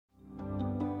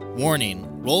Warning,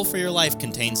 Roll for Your Life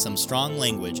contains some strong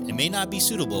language and may not be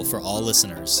suitable for all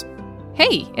listeners.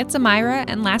 Hey, it's Amira,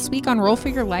 and last week on Roll for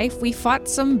Your Life, we fought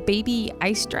some baby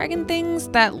ice dragon things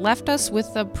that left us with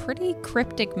a pretty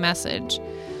cryptic message.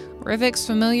 Rivik's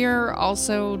familiar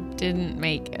also didn't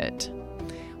make it.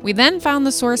 We then found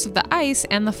the source of the ice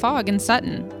and the fog in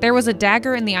Sutton. There was a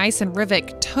dagger in the ice and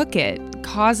Rivik took it,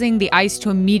 causing the ice to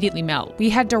immediately melt. We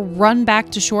had to run back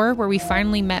to shore where we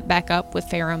finally met back up with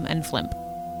Farum and Flimp.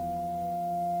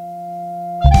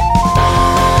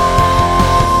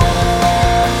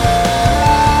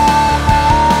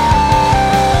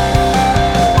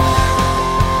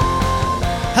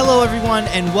 Hello everyone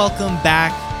and welcome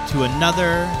back to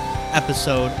another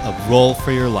episode of Roll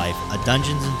for Your Life, a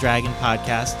Dungeons & Dragons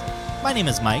podcast. My name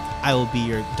is Mike. I will be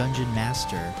your dungeon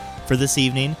master for this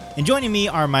evening. And joining me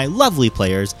are my lovely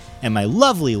players and my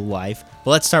lovely wife.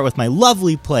 But let's start with my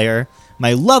lovely player,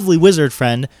 my lovely wizard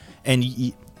friend, and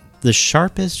the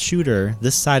sharpest shooter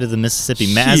this side of the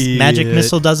Mississippi. Magic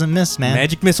Missile doesn't miss, man.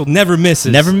 Magic Missile never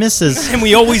misses. Never misses. And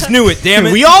we always knew it, damn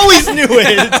it. We always knew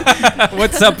it.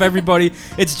 What's up, everybody?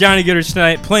 It's Johnny Gitters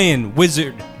tonight playing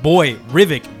Wizard Boy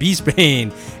Rivik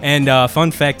Beastbane. And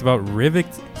fun fact about Rivik,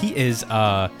 he is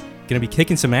going to be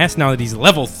kicking some ass now that he's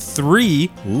level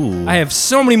 3. Ooh. I have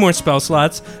so many more spell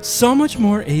slots, so much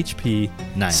more HP.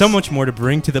 Nice. So much more to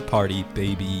bring to the party,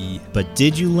 baby. But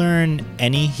did you learn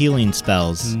any healing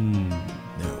spells? No.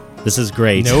 This is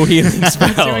great. No healing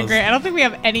spells. Doing great. I don't think we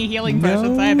have any healing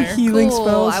potions either. Healing Cool.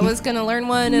 spells. I was gonna learn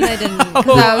one and I didn't. 'Cause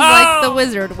I was like, the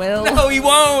wizard will. No, he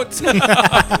won't.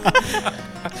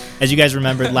 As you guys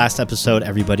remembered last episode,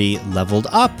 everybody leveled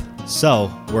up.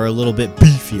 So we're a little bit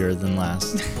beefier than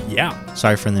last. Yeah.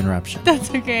 Sorry for the interruption. That's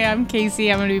okay. I'm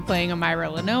Casey. I'm going to be playing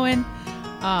Amira Lenoan,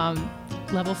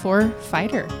 level 4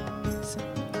 fighter.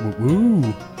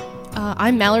 Woo.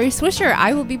 I'm Mallory Swisher.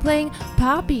 I will be playing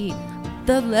Poppy,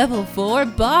 the level 4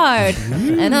 bard,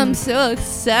 and I'm so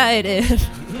excited.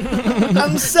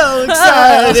 I'm so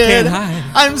Can't hide.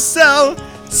 I'm so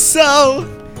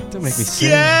Don't make me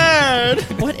scared.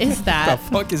 What is What that? the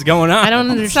fuck is going on? I don't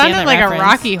It understand sounded that like reference. a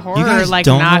Rocky You Horror guys like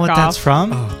don't knockoff. know what that's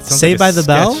from? Oh, it sounds Saved like by a the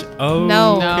Bell? sketch. Oh,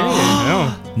 No. okay.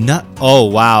 No. No. Oh,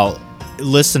 wow.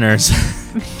 Listeners,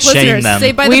 shame Listeners, them.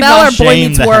 Saved by the We've Bell or all Boy shamed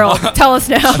Meets them. World? Tell us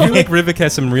I now. feel like Rivik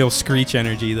has some real screech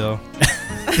energy, though.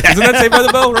 Isn't that Saved by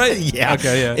the Bell, right? Yeah.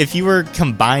 Okay, yeah. If you were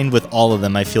combined with all of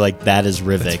them, I feel like that is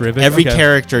Rivik. That's Rivik? Every Okay.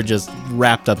 character just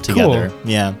wrapped up together. Cool.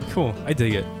 Yeah. Cool. I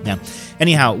dig it. Yeah.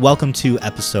 Anyhow, welcome to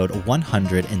episode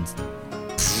 100 and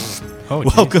Oh,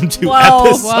 welcome to Whoa,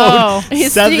 episode whoa.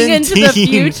 He's 17. seeing into the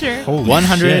future. Holy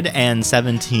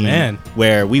 117, Man.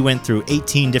 where we went through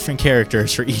 18 different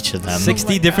characters for each of them.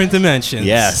 60 different dimensions.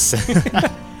 Yes.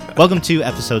 Welcome to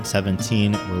episode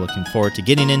 17. We're looking forward to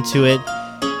getting into it.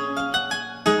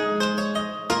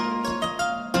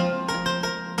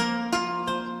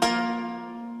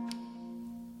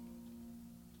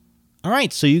 All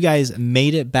right, so you guys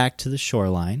made it back to the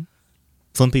shoreline.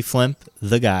 Flimpy Flimp,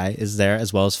 the guy, is there,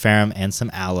 as well as Farum and some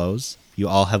aloes. You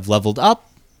all have leveled up.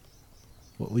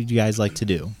 What would you guys like to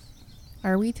do?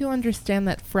 Are we to understand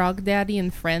that Frog Daddy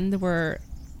and friend were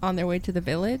on their way to the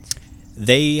village?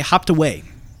 They hopped away.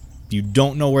 You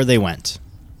don't know where they went.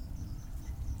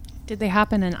 Did they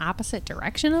hop in an opposite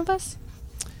direction of us?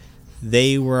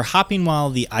 They were hopping while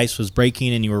the ice was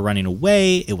breaking and you were running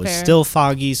away. It was Fair. still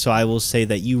foggy, so I will say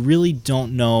that you really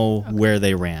don't know where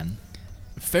they ran.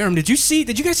 Farum, did you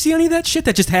guys see any of that shit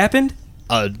that just happened?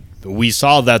 We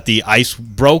saw that the ice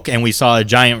broke and we saw a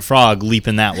giant frog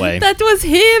leaping that way. That was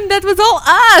him. That was all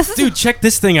us. Dude, check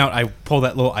this thing out. I pull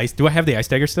that little ice. Do I have the ice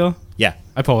dagger still? Yeah.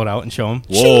 I pull it out and show him.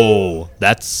 Whoa.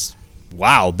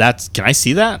 Wow. Can I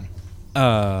see that?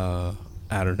 I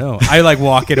don't know. I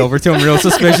walk it over to him real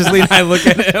suspiciously and I look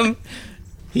at him.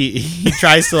 He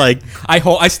tries to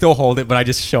I still hold it, but I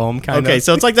just show him kind of. Okay,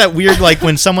 so it's like that weird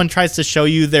when someone tries to show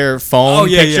you their phone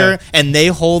picture and they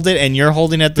hold it and you're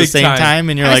holding it at the Big same time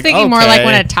and you're I was like, thinking okay. more like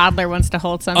when a toddler wants to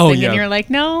hold something yeah. and you're like,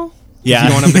 no. Yeah. You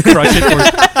don't want him to crush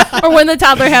it. Or when the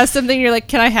toddler has something, you're like,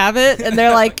 can I have it? And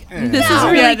they're like, this is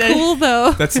really Yeah, cool,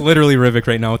 though. That's literally Rivik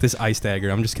right now with this ice dagger.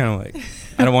 I'm just kind of like,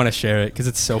 I don't want to share it because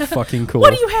it's so fucking cool.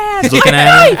 What do you have? He's looking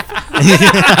at it.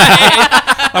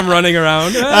 I'm running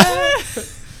around.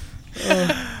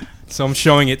 So I'm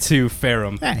showing it to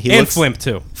Farum. Yeah, he and looks- Flimp,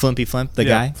 too. Flimpy Flimp, the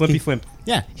Yeah, guy. Flimpy He- Flimp.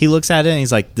 Yeah, he looks at it and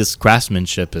he's like, this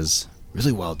craftsmanship is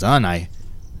really well done.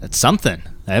 That's something.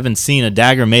 I haven't seen a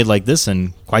dagger made like this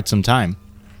in quite some time.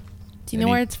 Do you know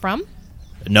where it's from?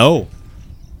 No.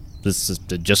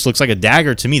 It just looks like a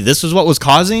dagger to me. This is what was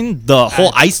causing the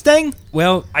whole ice thing?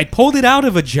 Well, I pulled it out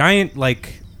of a giant,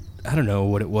 I don't know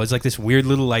what it was, like this weird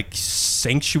little like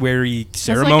sanctuary like an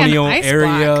ceremonial ice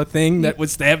area block. thing that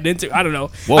was stabbed into. I don't know.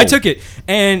 Whoa. I took it,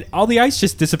 and all the ice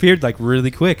just disappeared like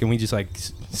really quick, and we just like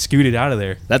scooted out of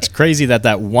there. That's crazy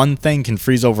that one thing can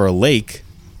freeze over a lake.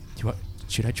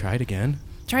 Should I try it again?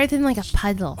 Try it in like a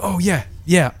puddle. Oh yeah.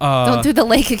 Don't do the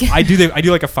lake again. I do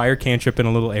like a fire cantrip in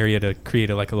a little area to create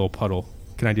a little puddle.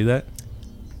 Can I do that?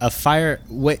 A fire.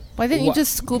 Wait. Why didn't you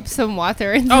just scoop some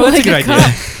water in Oh, that's like a good idea.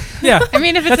 cup? Yeah. I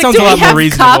mean, if it's that like, sounds Do a we lot more have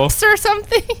reasonable. cups or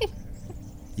something?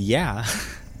 Yeah.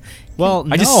 Well,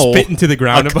 I just no. spit into the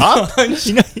ground a cup? bunch.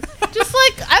 You know, Just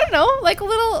like, I don't know, like a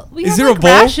little. We Is have there a like bowl?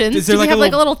 rations. Is there Do we like a have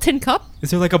like a little- little tin cup? Is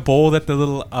there like a bowl that the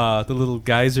little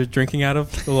guys are drinking out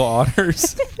of? The little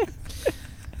otters.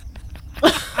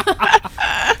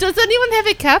 Does anyone have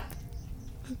a cup?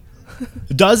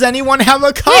 does anyone have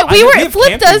a cup? Yeah, I mean, we have Flip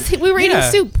camping. does. We were eating Yeah.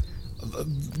 soup.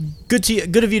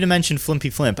 Good of you to mention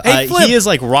Flimpy Flimp. Hey, Flimp. He is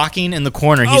like rocking in the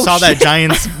corner. He Oh, saw that shit.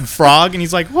 giant frog, and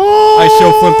he's like, "Oh, I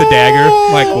show Flimp the dagger.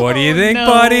 Like, what do you think, no.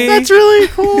 buddy? that's really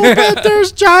cool that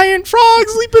there's giant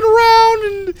frogs leaping around,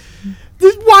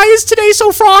 and why is today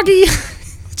so froggy?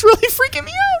 It's really freaking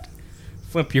me out.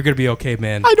 Flimp, you're gonna be okay,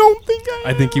 man. I don't think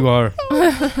I think you are.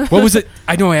 What was it?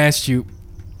 I know I asked you.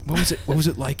 What was it? What was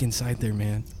it like inside there,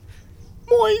 man?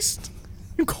 moist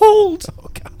and cold Oh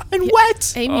God. and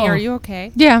wet. Amy, Oh. are you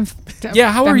okay? Yeah. Yeah,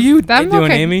 how are you doing,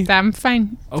 okay. Amy? I'm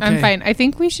fine. Okay. I'm fine. I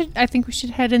think we should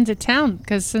head into town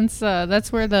because since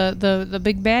that's where the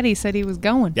big baddie said he was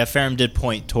going. Yeah, Ferrum did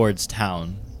point towards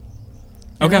town.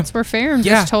 And Okay. that's where Farron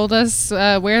Yeah. just told us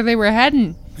where they were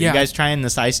heading. Are you guys trying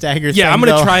this ice dagger thing? Yeah, I'm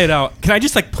gonna though? try it out. Can I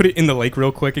just like put it in the lake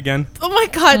real quick again? Oh my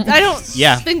god, I don't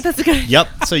Yeah. think that's a good idea. Yep.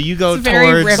 So you go It's very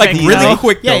towards riveting. Like the, really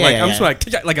quick though. Yeah, like yeah, I'm yeah.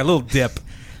 just like a little dip.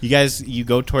 You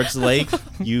go towards the lake.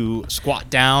 You squat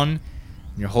down.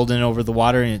 You're holding it over the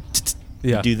water, and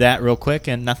you Yeah. do that real quick,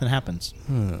 and nothing happens.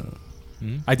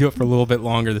 I do it for a little bit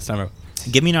longer this time.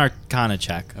 Give me an Arcana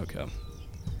check. Okay.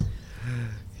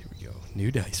 Here we go. New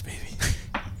dice, baby.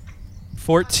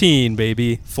 14,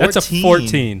 baby. That's a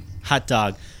 14. Hot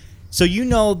dog. So you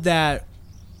know that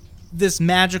this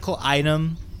magical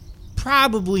item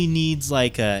probably needs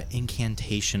like a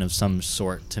incantation of some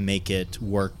sort to make it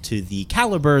work to the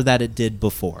caliber that it did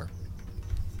before.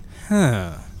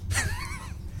 Huh.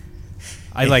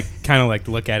 I like kind of like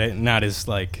look at it and not as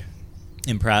like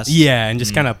Impressed? yeah, and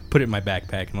just kind of put it in my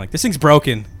backpack and like this thing's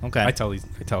broken. Okay. I tell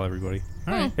everybody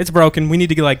All right. it's broken. We need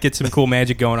to get some cool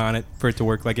magic going on it for it to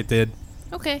work like it did.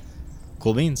 Okay.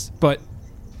 Cool beans. But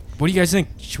what do you guys think?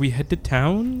 Should we head to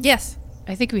town? Yes.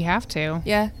 I think we have to.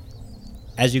 Yeah.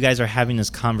 As you guys are having this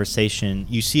conversation,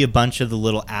 you see a bunch of the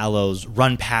little aloes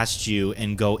run past you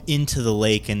and go into the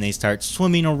lake, and they start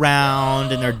swimming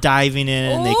around, and they're diving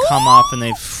in, and they come up, and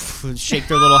they shake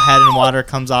their little head, and water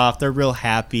comes off. They're real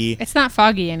happy. It's not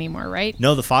foggy anymore, right?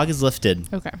 No, the fog is lifted.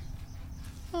 Okay.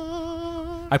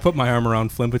 I put my arm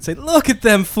around Flimp and say, "Look at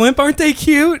them, Flimp! Aren't they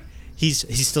cute?" He's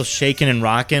still shaking and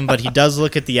rocking, but he does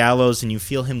look at the aloes, and you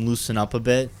feel him loosen up a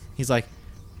bit. He's like,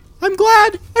 I'm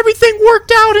glad everything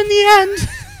worked out in the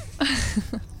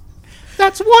end.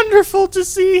 That's wonderful to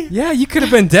see. Yeah, you could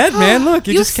have been dead, man. Look,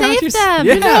 You just count saved your- them,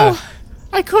 Yeah. you know.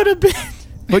 I could have been.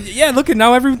 But yeah, look at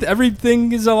now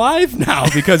everything is alive now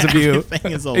because of you,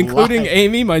 Everything is including alive.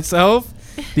 Amy, myself,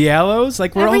 the aloes.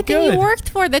 Like we're Everything all good. you worked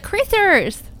for, the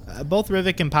critters. Both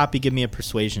Rivik and Poppy give me a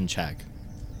persuasion check.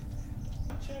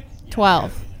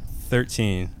 12.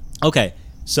 13. Okay,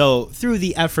 so through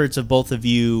the efforts of both of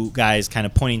you guys kind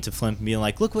of pointing to Flimp and being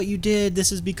like, look what you did,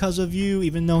 this is because of you,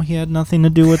 even though he had nothing to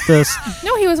do with this.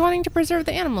 No, he was wanting to preserve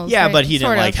the animals. Yeah, right? but he didn't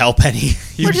Sort of. like help any.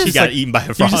 he just got like- eaten by a He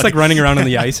was frog. just like running around on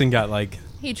the ice and got like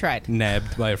He tried.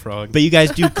 nabbed by a frog. But you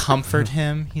guys do comfort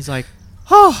him. He's like,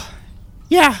 oh,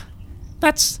 yeah,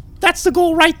 that's the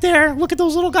goal right there. Look at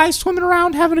those little guys swimming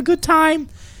around, having a good time.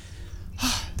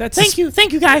 That's Thank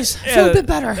you guys. I feel a bit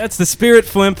better. That's the spirit,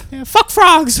 Flimp. Yeah, fuck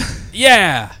frogs.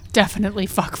 Yeah. Definitely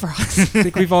fuck frogs. I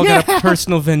think we've all got a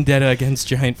personal vendetta against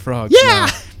giant frogs. Yeah. now.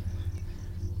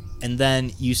 And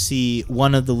then you see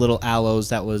one of the little aloes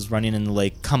that was running in the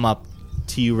lake come up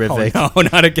to you, Rivik. Oh no,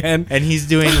 not again. And he's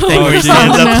doing the thing where he geez.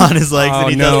 stands up on his legs Oh, and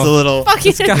he no. does the little Fuck,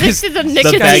 he guy's- this is a the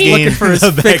nicotine. begging, looking for his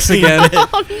the fix begging again. bit.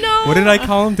 Oh no. What did I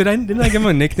call him? Didn't I give him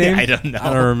a nickname? I don't know.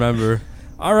 I don't remember.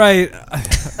 All right.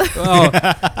 Well,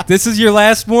 this is your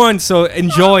last one, so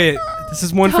enjoy it. This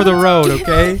is one for the road,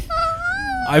 okay?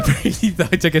 I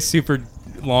took a super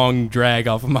long drag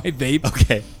off of my vape.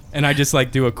 Okay. And I just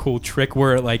like do a cool trick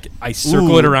where like I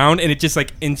circle it Ooh. around and it just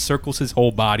like encircles his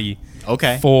whole body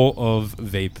Okay. full of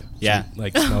vape. Yeah.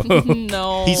 Like snow.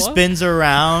 No. He spins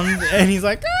around and he's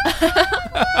like,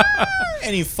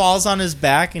 And he falls on his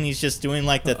back, and he's just doing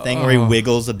like the thing where he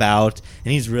wiggles about,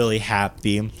 and he's really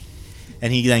happy.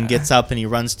 And he then gets up and he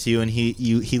runs to you, and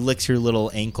he licks your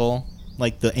little ankle,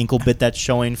 like the ankle bit that's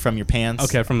showing from your pants.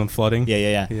 Okay, from the flooding.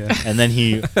 Yeah. And then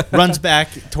he runs back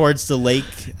towards the lake,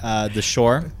 the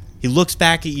shore. He looks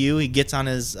back at you. He gets on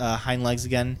his hind legs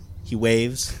again. He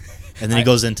waves, and then he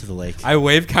goes into the lake. I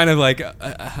wave kind of like,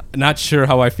 not sure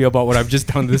how I feel about what I've just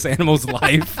done to this animal's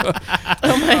life.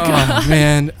 Oh my god. Oh,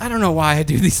 man. I don't know why I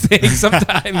do these things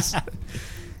sometimes.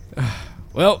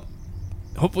 Well,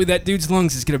 hopefully that dude's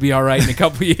lungs is going to be all right in a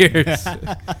couple years.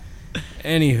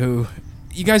 Anywho,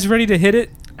 you guys ready to hit it?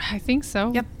 I think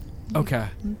so. Yep. Okay.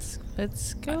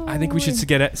 Let's go. I think we should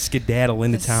skedaddle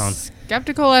into town.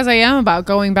 Skeptical as I am about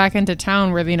going back into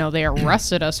town where, they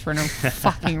arrested us for no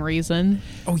fucking reason.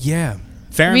 Oh, yeah.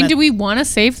 Fair I mean, enough. do we want to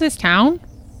save this town?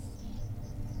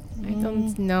 I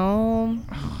don't know.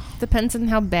 Depends on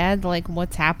how bad,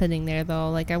 what's happening there,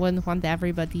 though. I wouldn't want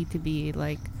everybody to be,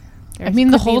 I there's-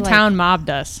 mean, the could be, whole town mobbed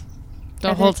us. The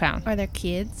are whole there- town. Are there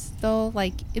kids, though?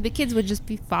 The kids would just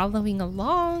be following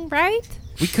along, right?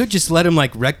 We could just let him,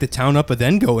 wreck the town up and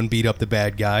then go and beat up the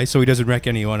bad guy so he doesn't wreck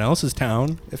anyone else's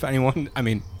town. If anyone,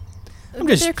 I'm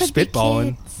just There could be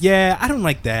spitballing. kids. Yeah, I don't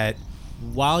like that.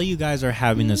 While you guys are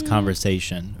having this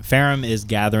conversation, Farum is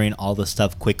gathering all the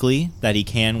stuff quickly that he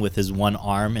can with his one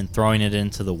arm and throwing it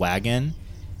into the wagon.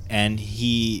 And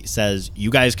he says, "You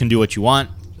guys can do what you want.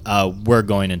 We're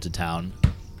going into town.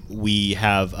 We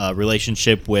have a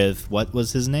relationship with," what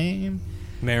was his name?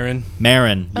 Marin,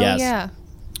 Marin, yes. Oh,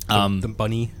 yeah. the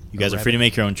bunny. You guys the are free to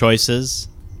make your own choices.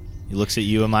 He looks at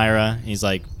you, Amira. And he's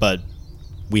like, "But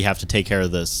we have to take care of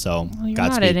this, so Well, you're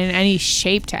not Godspeed." in any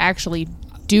shape to actually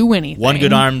do anything. One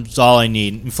good arm's all I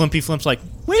need. And Flimp's like,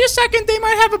 "Wait a second, they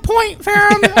might have a point,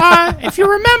 Farum. If you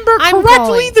remember I'm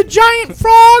correctly, going. the giant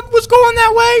frog was going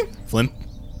that way." Flimp,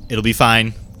 it'll be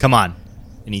fine. Come on.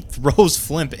 And he throws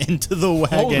Flimp into the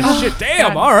wagon. Oh, shit,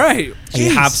 damn, all right. He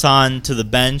Jeez. hops on to the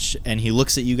bench, and he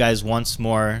looks at you guys once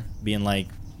more, being like,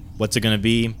 "What's it going to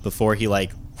be?" Before he,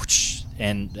 whoosh,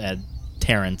 and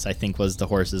Terrence, I think was the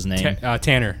horse's name.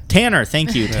 Tanner. Tanner,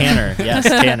 thank you. Tanner. Yes,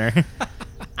 Tanner.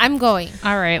 I'm going.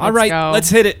 All right, let's All right, go. let's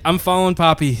hit it. I'm following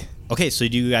Poppy. Okay, so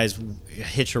do you guys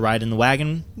hitch a ride in the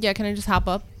wagon? Yeah, can I just hop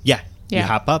up? Yeah. You Yeah.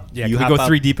 hop up. Yeah, you can hop we go up.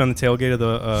 3 deep on the tailgate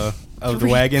of the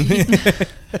wagon?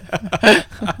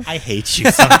 I hate you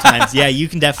sometimes. Yeah, you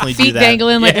can definitely do Feet that.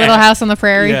 dangling like Yeah. Little House on the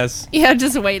Prairie. Yes. Yeah,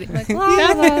 just waiting.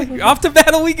 Off to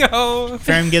battle we go.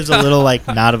 Farum gives a little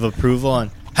nod of approval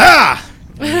and ha!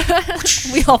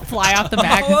 We all fly off the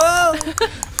back.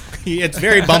 It's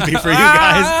very bumpy for you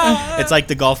guys. It's like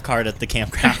the golf cart at the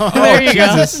campground. There you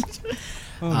go.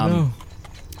 Oh, no.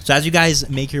 So as you guys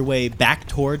make your way back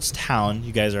towards town,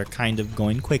 you guys are kind of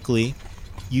going quickly.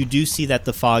 You do see that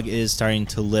the fog is starting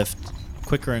to lift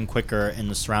quicker and quicker in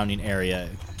the surrounding area.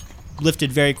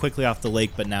 Lifted very quickly off the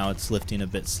lake, but now it's lifting a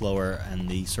bit slower in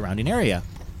the surrounding area.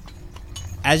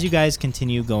 As you guys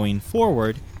continue going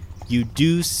forward, you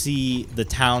do see the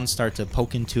town start to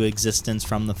poke into existence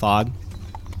from the fog.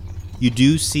 You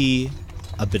do see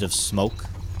a bit of smoke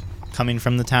coming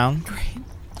from the town.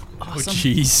 Oh,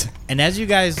 jeez. And as you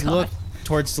guys look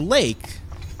towards the lake,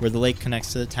 where the lake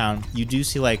connects to the town, you do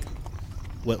see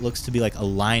what looks to be a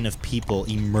line of people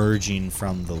emerging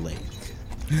from the lake.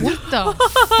 What the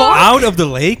fuck? Out of the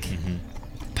lake?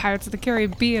 Pirates of the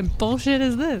Caribbean bullshit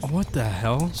is this? What the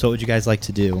hell? So what would you guys like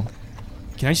to do?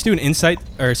 Can I just do an insight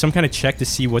or some kind of check to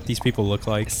see what these people look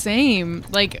like? Same.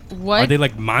 What? Are they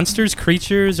monsters,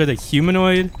 creatures? Are they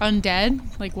humanoid?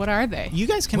 Undead? What are they? You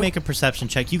guys can make a perception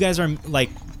check. You guys are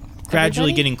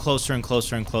gradually getting closer and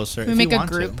closer and closer. Can if we you make a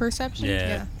want group to. perception?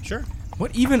 Yeah. Sure.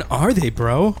 What even are they,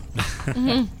 bro?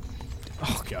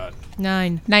 Oh, God.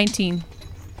 9. 19.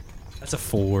 That's a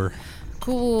 4.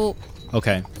 Cool.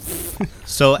 Okay.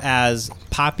 So as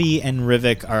Poppy and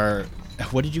Rivik are,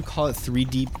 what did you call it? 3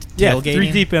 deep Yeah, tailgating?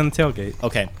 3 deep on the tailgate.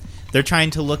 Okay. They're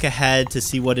trying to look ahead to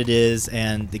see what it is,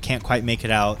 and they can't quite make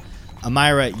it out.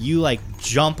 Amira, you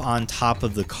jump on top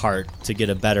of the cart to get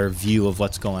a better view of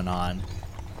what's going on.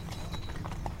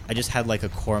 I just had a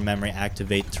core memory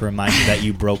activate to remind you that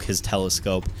you broke his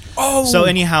telescope. Oh, So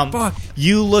anyhow, fuck.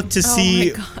 you look to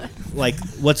see my God.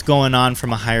 what's going on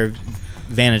from a higher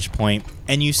vantage point,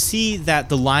 and you see that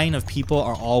the line of people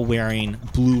are all wearing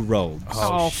blue robes.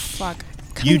 Oh, fuck.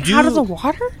 You Coming out do- of the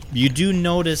water? You do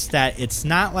notice that it's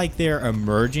not like they're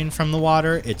emerging from the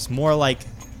water. It's more like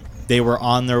they were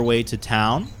on their way to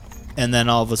town, and then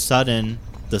all of a sudden,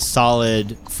 the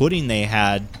solid footing they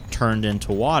had turned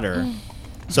into water.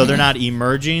 So they're not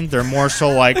emerging. They're more so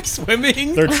like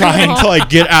Swimming? they're trying to like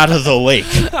get out of the lake.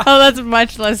 Oh, that's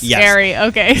much less Yes. scary.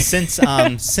 Okay.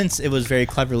 Since it was very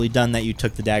cleverly done that you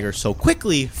took the dagger so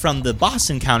quickly from the boss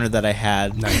encounter that I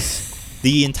had, Nice.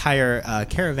 the entire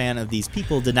caravan of these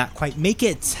people did not quite make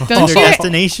it to Don't their you-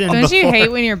 destination. Don't you before-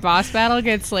 hate when your boss battle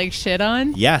gets like shit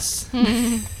on? Yes. Did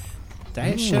I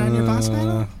hit shit on your boss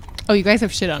battle? Oh, you guys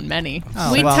have shit on many.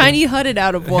 Oh, We well. tiny hutted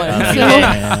out of one. Oh, so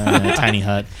yeah, tiny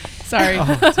hut. Sorry.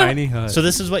 Oh, tiny hut. So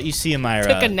this is what you see, Amira.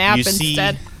 Took a nap you see,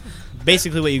 instead.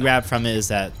 Basically, what you grab from it is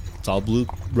that it's all blue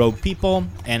robe people,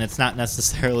 and it's not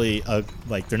necessarily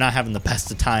like they're not having the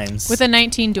best of times. With a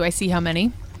 19, do I see how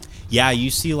many? Yeah, you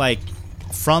see like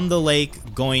from the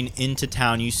lake going into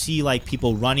town. You see like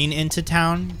people running into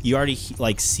town. You already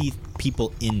like see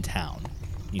people in town.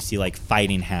 You see like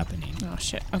fighting happening. Oh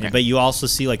shit. Okay. But you also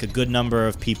see like a good number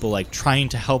of people like trying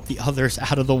to help the others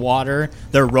out of the water.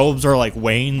 Their robes are like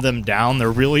weighing them down.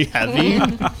 They're really heavy.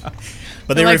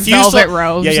 But they They're like refuse to. velvet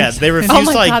robes. Yeah. They refuse Oh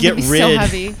my to like God, get they'd be rid. so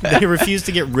heavy. They refuse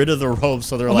to get rid of the robes.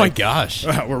 So they're oh my like, gosh.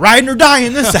 we're riding or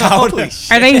dying this out.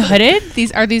 Are they hooded?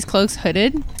 Are these cloaks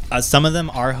hooded? Some of them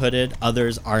are hooded.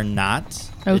 Others are not.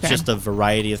 It's Okay. just a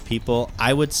variety of people.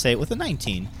 I would say with a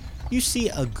 19, you see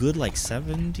a good like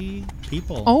 70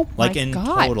 people. Oh like my in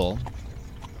God. total.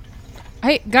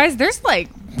 Guys, there's like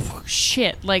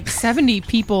shit, like 70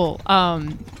 people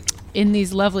in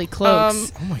these lovely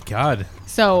cloaks. Oh my god.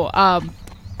 So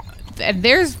and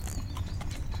there's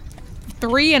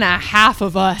 3.5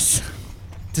 of us.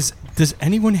 Does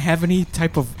anyone have any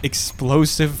type of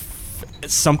explosive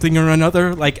something or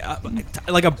another? Like a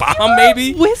bomb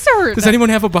maybe? Wizard. Does anyone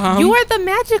have a bomb? you are the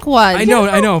magic one. I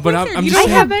know, but I'm you just don't saying.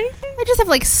 have anything? I just have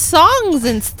like songs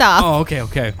and stuff. Oh,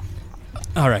 okay.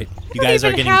 All right. You guys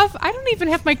are getting. I don't even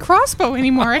have my crossbow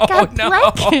anymore. It got no.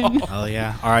 broken. Oh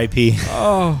yeah. R.I.P.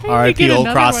 Oh. R.I.P. get Old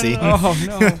another Crossy. one of Oh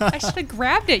no. I should have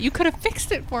grabbed it. You could have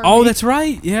fixed it for me. Oh, that's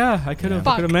right. Yeah, I could have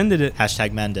Fuck. mended it.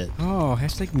 Hashtag mend it. Oh,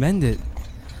 hashtag mend it.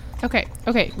 Okay.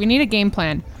 We need a game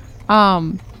plan.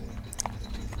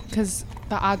 Because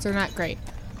the odds are not great.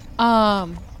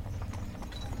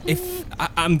 If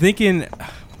I'm thinking,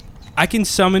 I can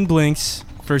summon Blinks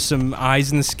for some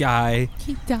eyes in the sky.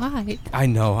 He died. I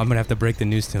know. I'm gonna have to break the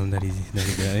news to him that he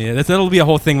yeah, that'll be a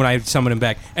whole thing when I summon him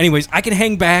back. Anyways, I can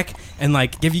hang back and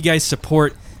like give you guys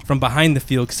support from behind the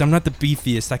field because I'm not the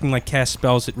beefiest. I can like cast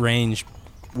spells at range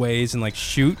ways and like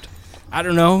shoot. I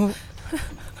don't know.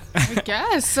 I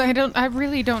guess. I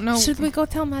really don't know. Should we go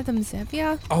tell Madame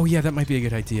Zevia? Oh yeah, that might be a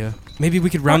good idea. Maybe we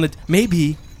could round the.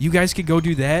 Maybe you guys could go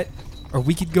do that, or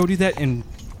we could go do that, and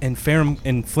Ferrum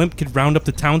and Flimp could round up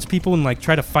the townspeople and like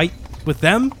try to fight with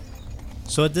them.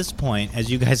 So at this point,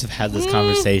 as you guys have had this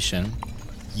conversation,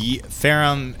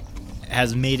 Ferrum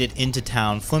has made it into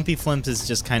town. Flimpy Flimp is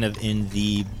just kind of in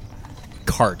the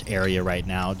cart area right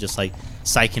now, just like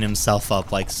psyching himself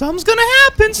up, like something's gonna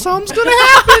happen.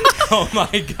 Oh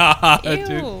my god, dude!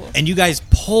 Ew. And you guys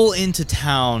pull into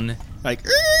town like,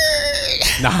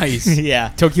 Nice. yeah,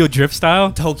 Tokyo Drift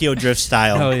style. Tokyo Drift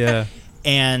style. Hell yeah.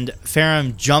 And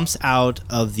Ferrum jumps out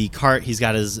of the cart. He's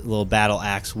got his little battle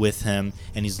axe with him,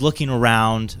 and he's looking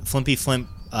around. Flimpy Flimp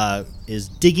is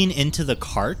digging into the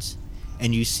cart,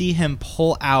 and you see him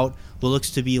pull out what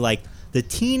looks to be like the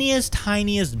teeniest,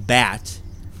 tiniest bat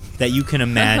that you can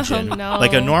imagine. Oh, no.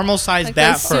 Like a normal-sized Like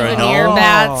bat those for a souvenir gnome.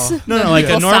 bats. No, The like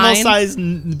a little sign.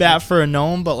 normal-sized bat for a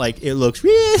gnome, but like it looks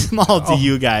really small to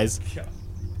you guys.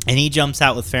 And he jumps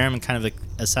out with Ferrum and kind of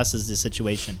assesses the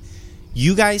situation.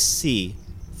 You guys see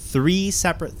 3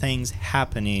 separate things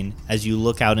happening as you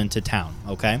look out into town,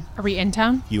 okay? Are we in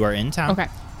town? You are in town. Okay.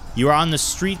 You are on the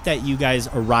street that you guys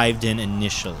arrived in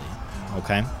initially,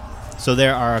 okay? So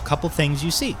there are a couple things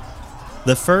you see.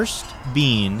 The first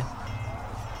being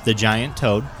the giant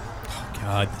toad.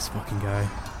 God, this fucking guy.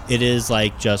 It is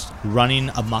like just running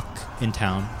amok in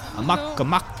town. Amok,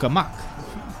 amok, amok.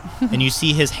 And you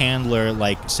see his handler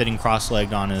like sitting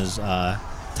cross-legged on his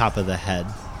top of the head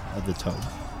of the toad.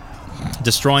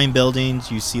 Destroying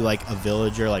buildings. You see like a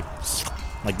villager like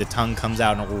the tongue comes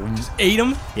out and Just ate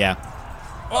him. yeah.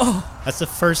 Oh. That's the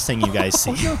first thing you guys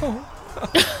see. No.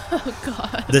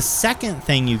 God. The second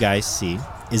thing you guys see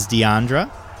is Deandra,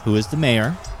 who is the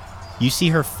mayor. You see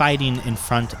her fighting in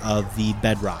front of the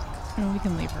bedrock. Oh, we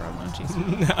can leave her alone.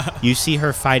 Jeez. You see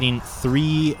her fighting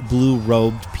 3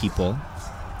 blue-robed people.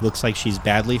 Looks like she's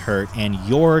badly hurt, and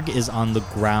Jorg is on the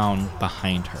ground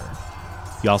behind her.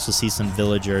 You also see some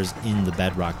villagers in the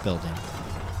bedrock building.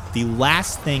 The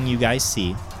last thing you guys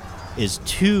see is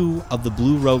 2 of the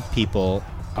blue-robed people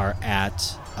are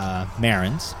at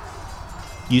Marin's.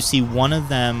 You see one of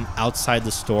them outside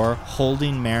the store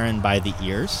holding Marin by the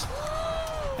ears.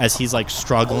 as he's like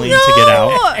struggling to get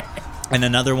out. And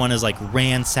another one is like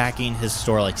ransacking his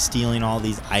store, like stealing all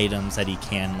these items that he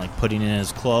can, like putting in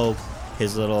his cloak,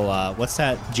 his little what's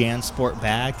that JanSport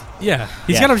bag? Yeah.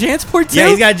 He's Yeah. got a JanSport too? Yeah,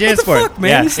 he's got a What the JanSport. fuck, man?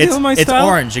 Yeah, He's stealing my it's style?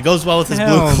 orange. It goes well with his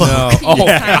Hell blue cloak. no. Oh,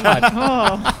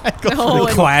 God. Oh,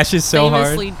 It clashes so hard.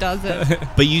 Famously does it.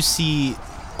 But you see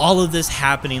all of this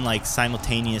happening like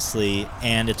simultaneously,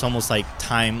 and it's almost like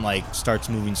time like starts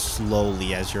moving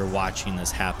slowly as you're watching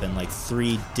this happen, like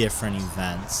 3 different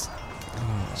events.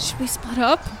 Should we split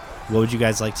up? What would you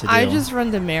guys like to do? I just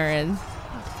run to Marin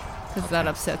because that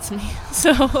upsets me.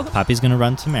 So Poppy's gonna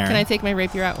run to Marin. can I take my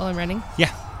rapier out while I'm running?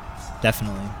 Yeah,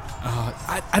 definitely.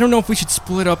 I don't know if we should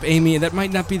split up, Amy. That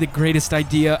might not be the greatest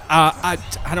idea. I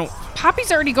don't.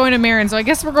 Poppy's already going to Marin, so I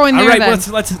guess we're going there All right,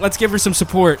 then. let's give her some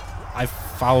support. I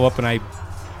follow up and I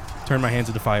turn my hands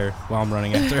into fire while I'm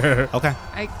running after her. Okay.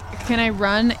 Can I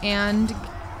run and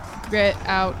get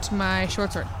out my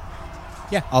short sword?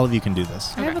 Yeah, all of you can do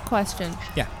this. I have a question.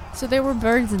 Yeah. So there were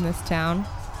birds in this town.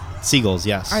 Seagulls,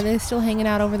 yes. Are they still hanging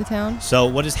out over the town? So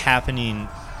what is happening?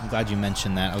 I'm glad you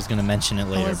mentioned that. I was gonna mention it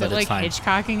later, Or is but it it's like fine.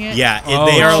 Hitchcocking it? Yeah, Oh,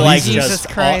 they are like Jesus just.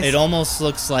 Christ. It almost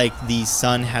looks like the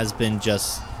sun has been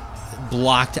just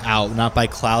blocked out, not by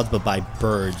clouds but by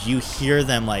birds. You hear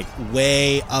them like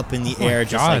way up in the Oh my air,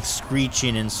 just God. like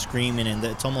screeching and screaming, and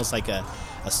it's almost like a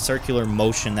circular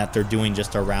motion that they're doing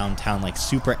just around town, like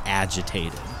super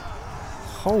agitated.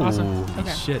 Holy Awesome.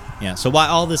 Okay. shit. Yeah. So while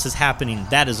all this is happening,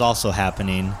 that is also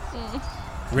happening.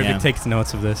 Rivik Yeah. takes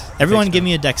notes of this. Everyone, Takes give notes.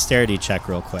 me a dexterity check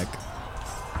real quick.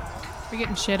 We're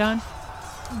getting shit on?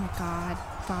 Oh my god.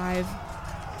 5.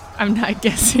 I'm not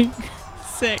guessing.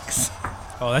 6.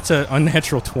 Oh, that's an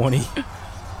unnatural 20.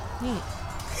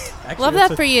 Actually, Love that's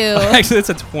that for you. Actually, that's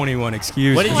a 21.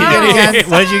 Excuse What did me. you get again?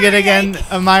 What did you get again,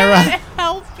 Amira?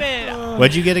 Help it.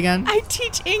 What'd you get again? I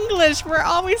teach English. We're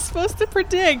always supposed to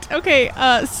predict. Okay,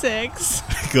 6.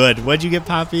 Good. What'd you get,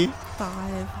 Poppy?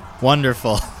 5.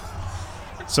 Wonderful.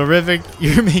 So, Rivik,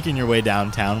 you're making your way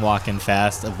downtown, walking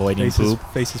fast, avoiding poop.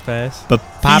 Faces pass. But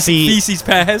Poppy, Feces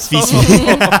pass.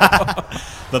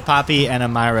 but Poppy and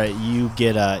Amira, you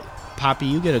get a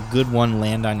good one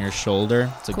land on your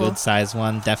shoulder. It's a Cool. good sized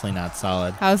one. Definitely not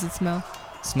solid. How does it smell?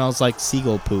 Smells like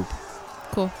seagull poop.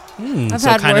 Cool. I've So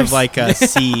had kind worse. of like a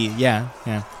sea. Yeah.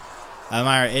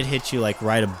 Amira, it hits you like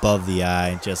right above the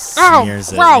eye. Just Oh,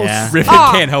 smears it. gross. Yeah. Rivik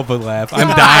Ah. can't help but laugh. I'm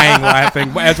dying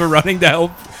laughing as we're running to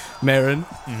help Marin.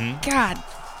 God.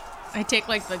 I take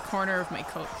like the corner of my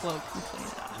coat cloak and clean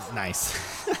it up. Nice.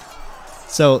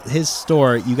 So his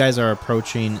store, you guys are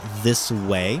approaching this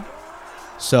way.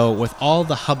 So with all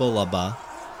the hubba-lubba,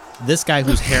 this guy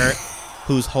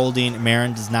who's holding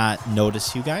Marin does not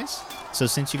notice you guys. So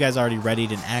since you guys already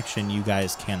readied in action, you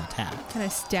guys can attack. Can I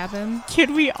stab him?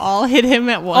 Can we all hit him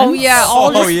at once? Oh yeah, I'll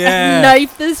Oh, just yeah.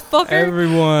 knife this fucker.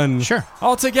 Everyone. Sure.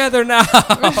 All together now.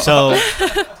 So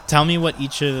tell me what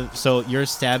each of... So you're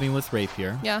stabbing with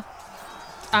rapier. Yeah.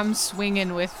 I'm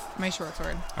swinging with my short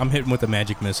sword. I'm hitting with a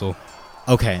magic missile.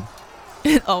 Okay.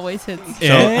 It always hits. So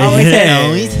Yeah.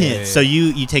 always hit. So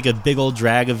you take a big old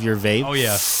drag of your vape. Oh,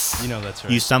 yeah. You know that's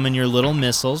right. You summon your little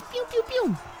missiles. Pew, pew,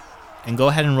 pew. And go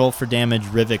ahead and roll for damage,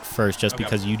 Rivik first, just Okay.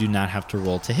 because you do not have to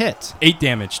roll to hit. 8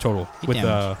 damage total 8 with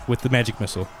damage. the magic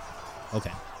missile. Okay.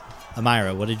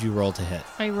 Amira, what did you roll to hit?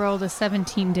 I rolled a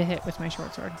 17 to hit with my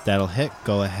short sword. That'll hit.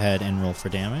 Go ahead and roll for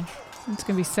damage. It's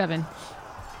going to be 7.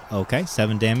 Okay,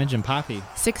 7 damage. And Poppy,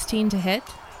 16 to hit.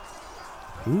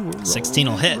 16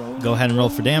 will hit. Go ahead and roll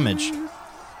for damage.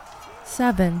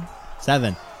 7.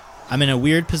 7. I'm in a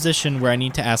weird position where I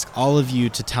need to ask all of you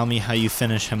to tell me how you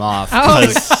finish him off. Oh,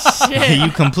 'cause shit. you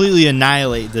completely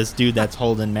annihilate this dude that's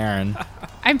holding Marin.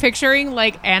 I'm picturing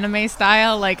like anime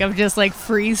style, like of just like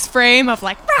freeze frame of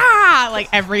like, rah! Like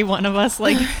every one of us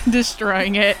like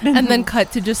destroying it. And then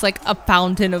cut to just like a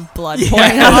fountain of blood Yeah.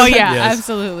 pouring out. Oh, yeah, Yes.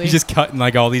 absolutely. He's just cutting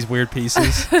like all these weird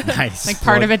pieces. Nice. like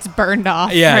part of it's burned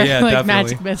off. Yeah, from, yeah, like definitely.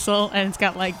 magic missile, and it's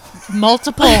got like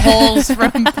multiple holes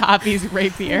from Poppy's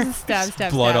rapier. Stab,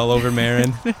 stab, Blood stab. all over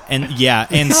Marin. And yeah,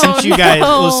 and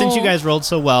Oh, since you guys rolled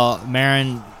so well,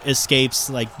 Marin escapes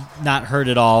like not hurt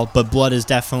at all, but blood is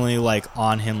definitely like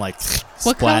on him, like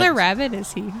What splat. color rabbit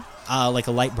is he? Like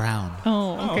a light brown.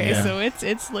 Oh, okay. yeah. So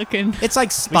it's looking. It's like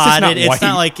not spotted. It's white.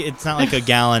 not like a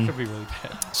gallon. Could be really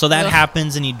bad. So that Ugh.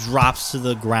 happens, and he drops to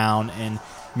the ground, and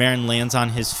Marin lands on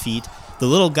his feet. The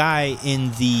little guy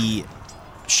in the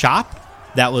shop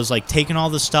that was like taking all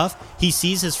the stuff, he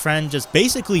sees his friend just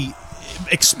basically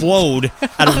explode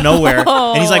out of nowhere,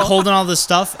 and he's like holding all this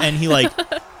stuff, and he like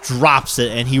drops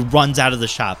it, and he runs out of the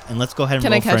shop. And let's go ahead and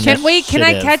Can roll I for catch initiative. Can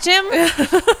I catch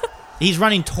him? He's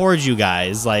running towards you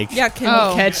guys, like Yeah, can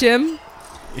Oh. you catch him?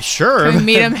 Sure. Can we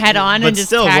meet him head on but and just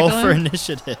still, tackle roll for him?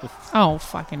 initiative. Oh,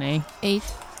 fucking A. 8,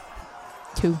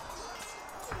 2.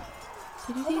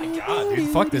 Oh my god, dude,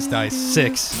 fuck this dice.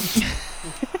 6.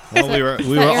 Well, we were that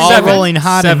your all seven? rolling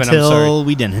hot 7, I'm until sorry.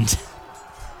 we didn't.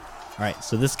 All right,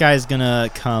 so this guy's gonna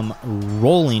come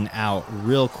rolling out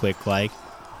real quick, like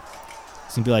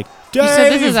he's gonna be like, Dave! You said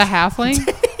this is a halfling?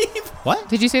 What?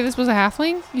 Did you say this was a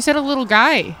halfling? You said a little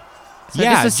guy. So I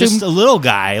Yeah, just just assumed- a little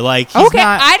guy. Like he's Okay,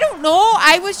 not. I don't know.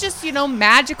 I was just,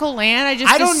 magical land.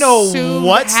 I don't know assumed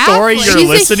what story halfling. you're She's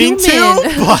a listening to,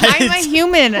 human. but I'm a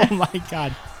human. oh my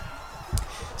god.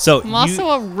 So I'm also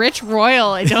a rich royal.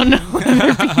 I don't know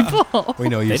other people. We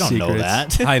know your They don't know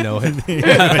secrets. that. I know it.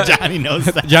 Johnny knows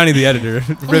that. Johnny the editor.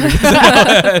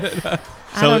 Rivik.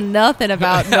 I know nothing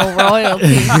about no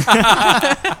royalty.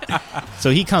 So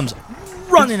he comes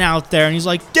running out there and he's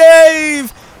like,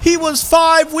 Dave, he was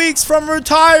 5 weeks from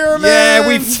retirement. Yeah,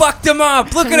 we fucked him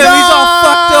up. Look at him. He's all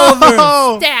fucked over.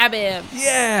 No! Stab him.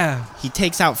 Yeah. He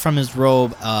takes out from his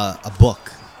robe a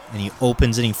book and he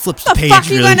opens it and he flips the What the page fuck are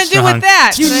you really gonna do strong. with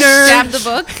that? You Can I nerd. stab the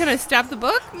book? Can I stab the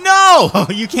book? No,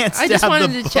 you can't stab I just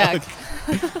wanted the to check.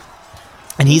 book.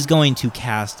 And he's going to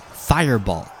cast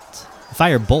firebolt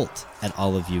at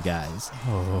all of you guys.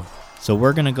 Oh. So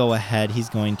we're going to go ahead. He's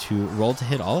going to roll to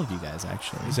hit all of you guys,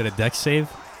 actually. Is it a dex save?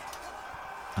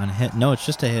 On a hit? No, it's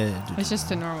just a hit. It's just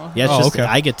a normal. Yeah, it's Oh, just okay.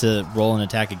 I get to roll an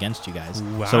attack against you guys. So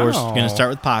we're Wow. going to start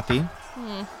with Poppy.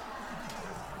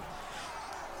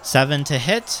 7 to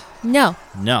hit? No.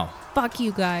 No. Fuck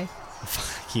you, guy.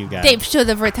 Fuck you guys. Dave should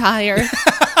have retired.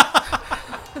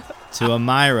 To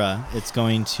Amira, it's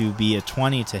going to be a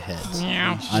 20 to hit.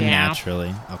 Yeah.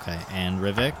 Unnaturally. Okay. And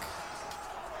Rivik?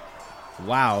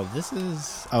 Wow, this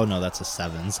is... Oh, no, that's a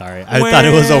 7. Sorry. I thought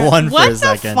it was a 1 for What a the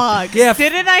second. fuck? Yeah.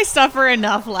 Didn't I suffer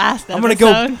enough last episode? I'm going to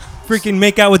go freaking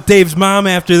make out with Dave's mom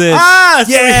after this. Ah,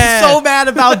 so Yeah. he's so mad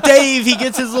about Dave. He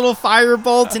gets his little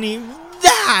firebolt and he...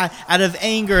 out of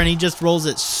anger, and he just rolls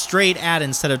it straight at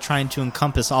instead of trying to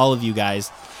encompass all of you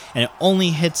guys. And it only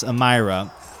hits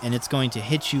Amira, and it's going to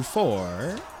hit you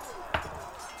for...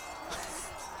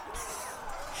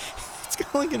 It's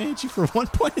only going to hit you for 1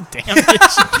 point of damage.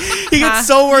 He gets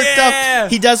so worked Yeah.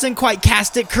 up. He doesn't quite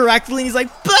cast it correctly, and he's like,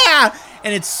 bah!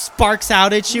 And it sparks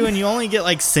out at you, and you only get,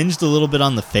 like, singed a little bit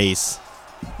on the face.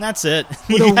 And that's it.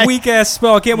 What a weak ass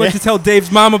spell. I can't wait Yeah. to tell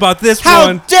Dave's mom about this How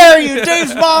one. dare you?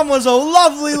 Dave's mom was a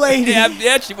lovely lady.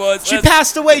 Yeah, she was. She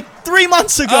passed away 3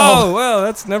 months ago. Oh, well,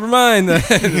 that's never mind then.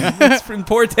 That's in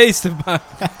poor taste of mine.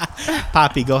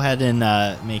 Poppy, go ahead and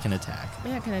make an attack.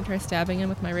 Yeah, can I try stabbing him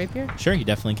with my rapier? Sure, you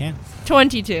definitely can.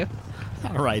 22.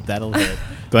 All right, that'll hit.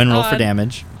 Go ahead and roll for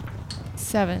damage.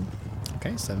 7.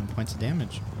 Okay, 7 points of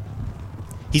damage.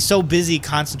 He's so busy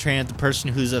concentrating at the person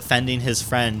who's offending his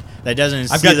friend that doesn't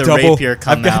see the rapier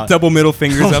come I've got out. double middle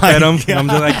fingers Oh up my at him. God. And I'm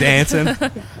just like dancing.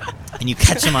 And you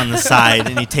catch him on the side,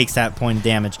 and he takes that point of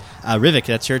damage. Rivik,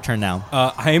 that's your turn now.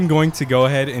 I am going to go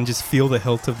ahead and just feel the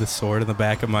hilt of the sword in the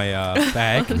back of my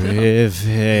back.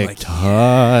 Rivik, Like,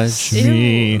 touch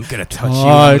me. I'm gonna touch you.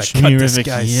 I'm Touch gonna me, cut this Rivik.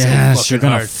 guy Yes, so you're fucking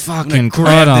gonna hard. fucking I'm gonna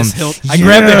cut grab this him. hilt. I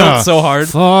grab the hilt so hard,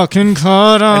 Fucking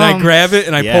cut him. and I grab it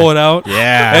and I Yeah. pull it out.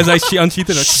 Yeah. As I unsheath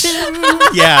it,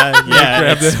 yeah,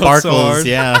 grab it the hilt so sparkles. hard.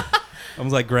 Yeah. I'm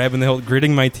like grabbing the hilt,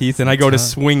 gritting my teeth, and I go to Tough.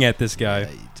 swing at this guy. Yeah,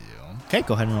 you do. Okay,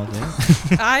 go ahead and roll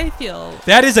damage. I feel.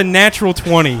 That is a natural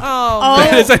 20. Oh.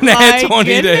 That is a nat my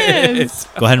 20 to goodness.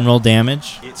 hit. Go ahead and roll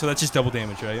damage. So that's just double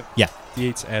damage, right? Yeah.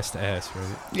 D8's ass to ass, right?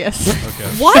 Yes. Okay.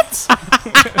 What?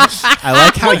 I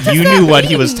like how you knew what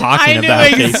he was talking I knew about.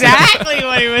 Casey. exactly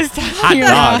what he was talking Hot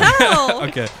about. dog. Hell.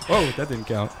 Okay. Whoa, that didn't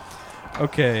count.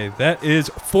 Okay, that is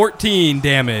 14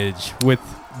 damage with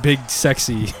Big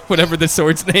Sexy, whatever the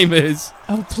sword's name is.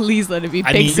 Oh, please let it be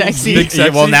I big mean, sexy. Big yeah,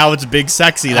 well, Sexy? now it's Big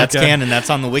Sexy. That's Okay. canon. That's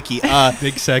on the wiki.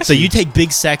 Big Sexy. So you take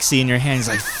Big Sexy in your hand. He's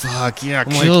like, fuck yeah,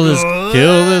 I'm kill like,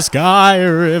 this guy,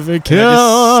 Rivik,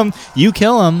 kill him. You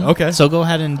kill him. Okay. So go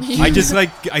ahead and. I just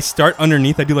I start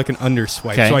underneath. I do like an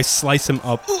underswipe. Okay. So I slice him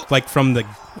up like from the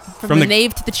From the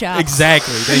nave to the chop.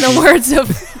 exactly. In Thank the you. words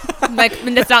of.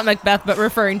 That's not Macbeth, but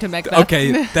referring to Macbeth.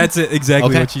 Okay, that's it.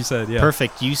 Exactly Okay. what you said. Yeah.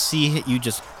 Perfect. You see, you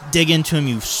just dig into him.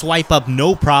 You swipe up,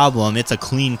 no problem. It's a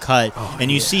clean cut, and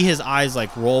you see his eyes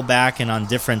like roll back and on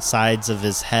different sides of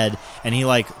his head, and he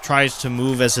like tries to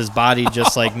move as his body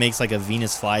just like makes like a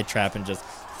Venus flytrap and just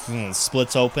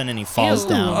splits open, and he falls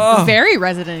Ew. down. Oh. Very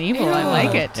Resident Evil. I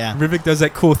like it. Yeah. Rivik does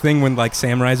that cool thing when like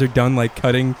samurais are done like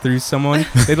cutting through someone.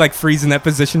 They like freeze in that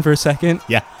position for a second.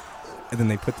 Yeah. And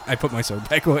then I put my sword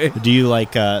back away. Do you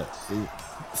like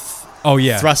Oh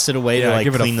yeah. thrust it away Yeah, to like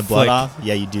give it a clean the blood flick. off?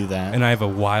 Yeah, you do that. And I have a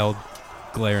wild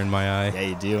glare in my eye. Yeah,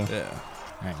 you do. Yeah.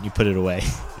 All right, you put it away.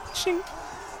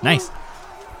 Nice.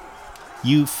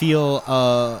 you feel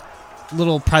a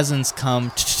little presence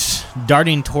come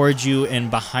darting towards you and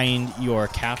behind your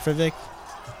calf, Rivik.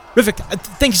 Rivik,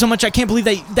 thank you so much. I can't believe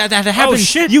that happened. Oh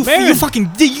shit! You fucking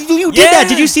did that?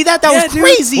 Did you see that? That was dude.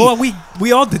 crazy. Well,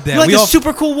 we all did that. You're like we a all,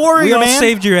 super cool warrior, we all man.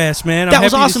 saved your ass, man. That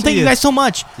was awesome. Thank you guys so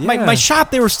much. Yeah. My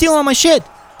shop, they were stealing all my shit.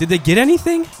 Did they get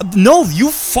anything? No, you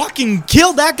fucking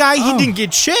killed that guy. Oh. He didn't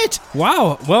get shit.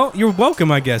 Wow. Well, you're welcome,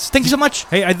 I guess. Thank you so much.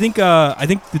 Hey, I think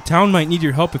the town might need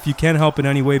your help if you can help in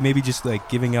any way. Maybe just like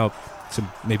giving out some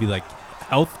maybe like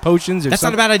health potions or That's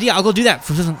something. not a bad idea. I'll go do that.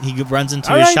 He runs into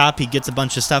All his right. shop. He gets a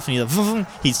bunch of stuff, and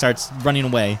he starts running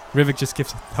away. Rivik just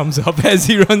gives a thumbs up as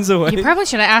he runs away. You probably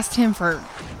should have asked him for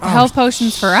Oh, health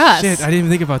potions for us. Shit, I didn't even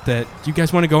think about that. Do you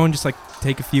guys want to go and just like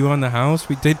take a few on the house?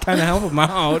 We did kind of help him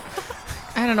out.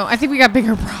 I don't know. I think we got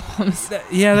bigger problems.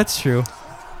 Yeah, that's true.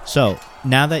 So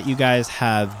now that you guys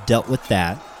have dealt with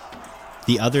that,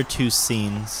 the other two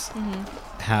scenes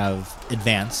have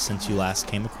advanced since you last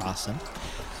came across them.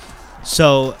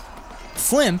 So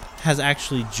Flimp has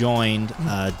actually joined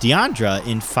Deandra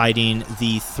in fighting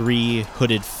the three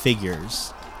hooded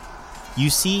figures. You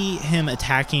see him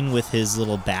attacking with his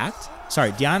little bat.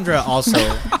 Sorry, Deandra also.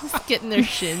 Just getting their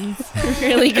shins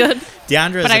really good.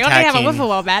 Deandra is But I only have a attacking. wiffle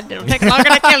ball bat. It'll take longer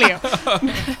to kill you.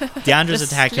 Deandra's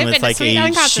Just attacking slip with into like sweet a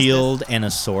unconsciousness. shield and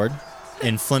a sword,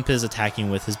 and Flimp is attacking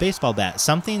with his baseball bat.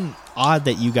 Something odd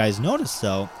that you guys notice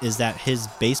though is that his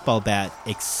baseball bat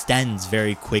extends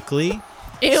very quickly.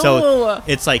 Ew. So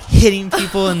it's like hitting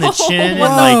people in the chin and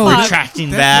Whoa. like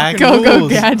retracting back. fucking Go,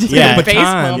 rules. Gadget. Yeah. Baseball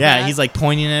Baton. Yeah, bat. he's like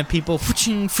pointing at people.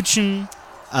 Fuching, fuching.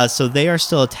 So they are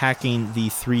still attacking the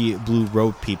three blue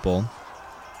robe people.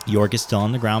 York is still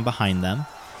on the ground behind them.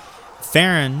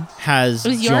 Farron has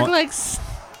Was York joined. like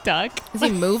stuck? Is he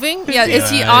moving? Yeah. Is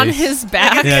he Nice. on his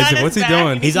back? Yeah, on so his what's he back.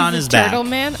 doing? He's on a his back. Turtle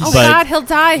man. Oh But- God, he'll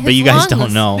die. His But you guys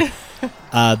lungs. don't know.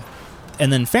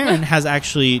 And then Farron has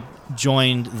actually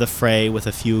joined the fray with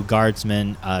a few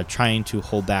guardsmen trying to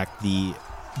hold back the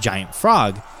giant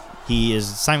frog. He is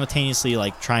simultaneously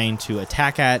like trying to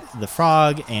attack at the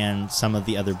frog and some of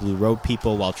the other blue robe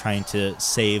people while trying to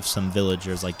save some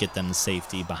villagers, like get them to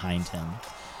safety behind him.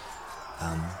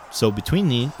 So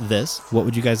between this, what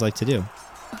would you guys like to do?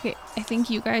 Okay, I think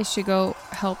you guys should go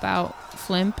help out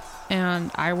Flimp,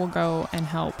 and I will go and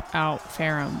help out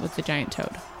Farum with the giant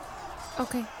toad.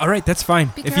 Okay. All right, that's fine.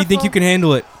 Be If you think you careful. can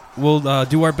handle it, we'll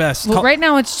do our best. Well, right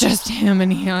now it's just him,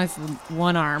 and he has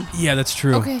one arm. Yeah, that's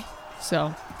true. Okay.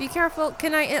 So Be careful.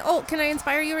 Can I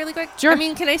inspire you really quick? Sure. I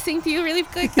mean, can I sing to you really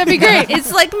quick? That'd be great.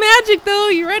 It's like magic, though.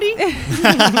 You ready?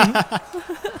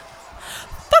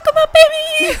 Talk about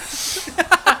baby.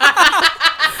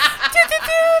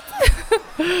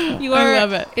 You I are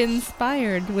love it.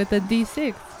 inspired with a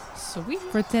D6 sweet.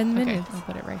 for 10 Okay, minutes I'll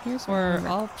put it right here. So I for remember.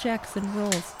 all checks and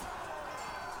rolls.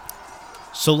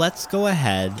 So let's go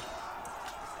ahead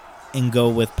and go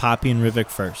with Poppy and Rivik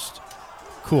first.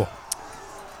 Cool.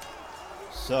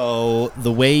 So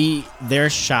the way their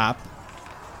shop,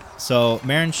 so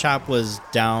Marin's shop was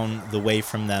down the way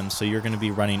from them, so you're going to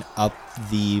be running up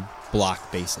the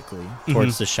block basically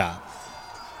towards the shop.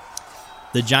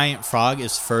 The giant frog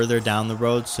is further down the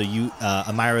road, so you,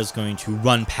 Amira is going to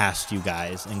run past you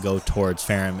guys and go towards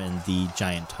Farum and the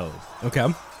giant toad.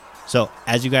 Okay. So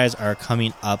as you guys are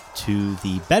coming up to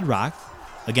the bedrock,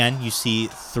 again, you see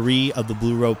three of the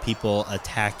blue robe people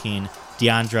attacking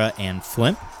Deandra and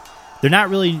Flimp. They're not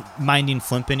really minding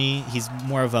Flimp any. He's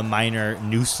more of a minor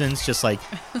nuisance, just like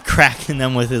cracking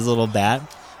them with his little bat.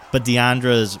 But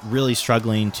Deandra is really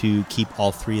struggling to keep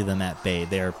all three of them at bay.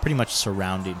 They're pretty much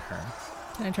surrounding her.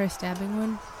 Can I try stabbing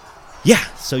one? Yeah,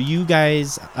 so you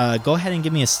guys go ahead and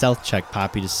give me a stealth check,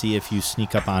 Poppy, to see if you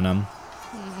sneak up on them.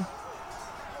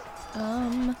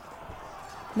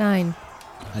 9.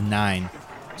 A 9.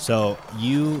 So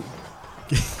you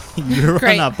run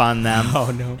Great. up on them.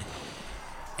 Oh no.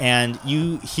 And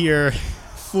you hear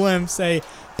Flim say,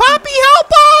 "Poppy, help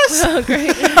us!" Oh,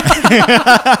 great.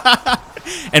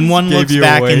 And one Gave looks you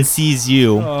back away. and sees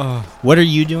you. Oh. What are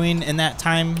you doing in that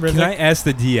time, Rivik? Can I ask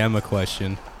the DM a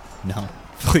question? No.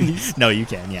 Please. No, you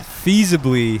can, yeah.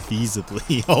 Feasibly,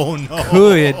 Feasibly. Oh, no.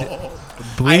 could I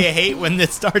Blink, hate when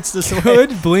this starts this way. could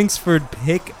Blinksford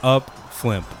pick up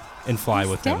Flimp and fly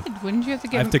with him? Dead. Wouldn't you have to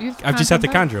I get have to. him? I just have to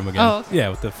conjure him again. Oh, okay. Yeah,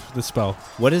 with the spell.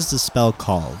 What is the spell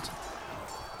called?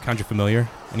 Conjure familiar,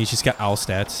 and he's just got owl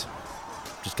stats.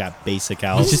 Just got basic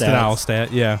owl He's just an stats. owl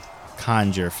stat. Yeah.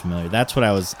 Conjure familiar. That's what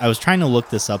I was trying to look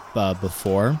this up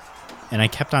before, and I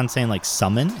kept on saying like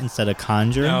summon instead of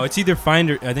conjure. No, it's either find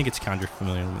or I think it's conjure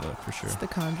familiar. Let me look for sure. It's the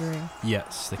Conjuring.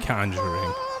 Yes, the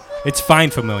conjuring. It's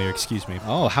find familiar. Excuse me.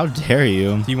 Oh, how dare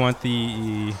you? Do you want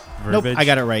the Nope, verbiage? I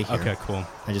got it right here. Okay, cool.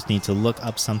 I just need to look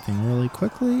up something really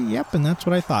quickly. Yep, and that's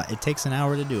what I thought. It takes an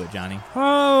hour to do it, Johnny.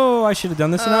 Oh, I should have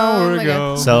done this an Oh hour my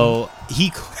ago. God. So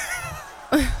he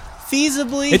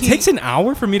feasibly. it takes an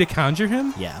hour for me to conjure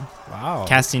him? Yeah. Wow.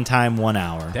 Casting time 1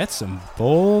 hour. That's some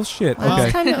bullshit. Last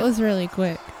Okay. time it was really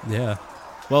quick. Yeah.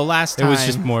 Well, last It time. was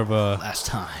just more of a. last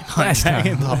time. Last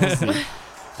Dragon time. Ball Z.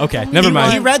 Okay, never he,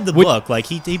 mind. He read the Would- book. Like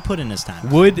he put in his time.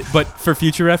 But for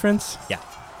future reference? Yeah.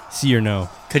 See or no?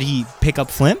 Could he pick up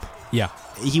Flimp? Yeah.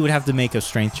 He would have to make a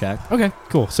strength check. Okay,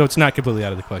 cool. So it's not completely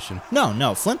out of the question. No.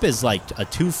 Flimp is like a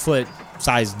 2-foot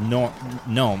sized gnome.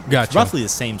 It's Gotcha. roughly the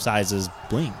same size as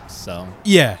Blink. So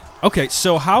Yeah. Okay,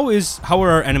 so how are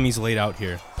our enemies laid out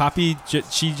here? Poppy,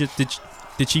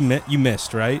 you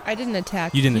missed, right? I didn't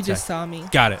attack. You didn't He attack. just saw me.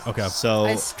 Got it. Okay. So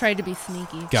I just tried to be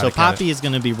sneaky. Got so it, got Poppy is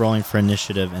going to be rolling for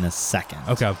initiative in a second.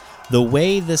 Okay. The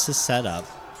way this is set up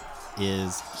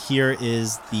is here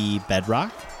is the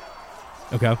bedrock.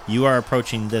 Okay. You are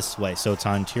approaching this way, so it's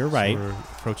on to your right. So we're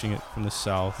approaching it from the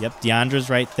south. Yep, Deandra's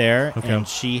right there, Okay. and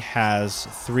she has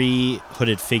 3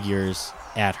 hooded figures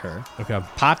at her. Okay.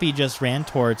 Poppy just ran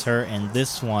towards her, and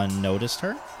this one noticed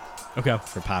her Okay.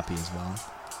 for Poppy as well.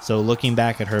 So looking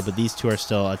back at her, but these 2 are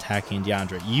still attacking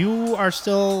Deandra. You are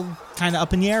still kind of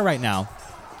up in the air right now.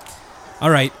 All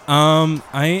right.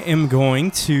 I am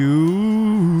going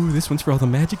to. This one's for all the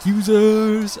magic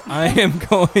users. I am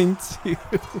going to.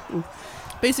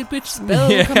 Basic bitch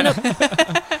spell Yeah. coming up.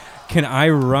 Can I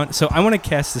run? So I want to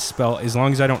cast this spell as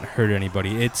long as I don't hurt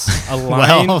anybody. It's a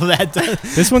line. Well, that does.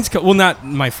 This one's well, not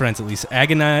my friends at least.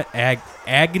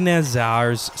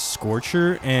 Agnazar's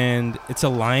Scorcher, and it's a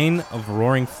line of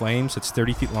roaring flames. It's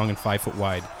 30 feet long and 5 foot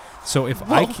wide. So if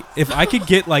I could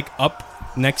get like up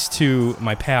next to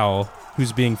my pal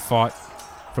who's being fought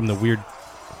from the weird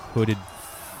hooded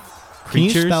Can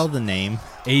you creatures. spell the name?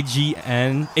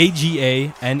 Aganazars.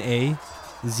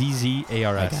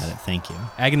 I got it. Thank you.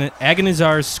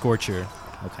 Agnazar's Scorcher.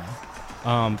 Okay.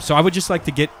 So I would just like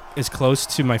to get as close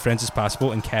to my friends as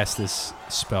possible and cast this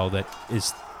spell that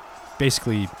is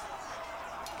basically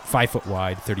 5 foot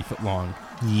wide, 30 foot long.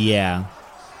 Yeah.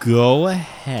 Go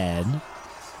ahead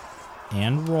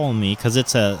and roll me, because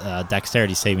it's a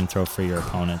dexterity saving throw for your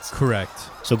opponents. Correct.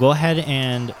 So go ahead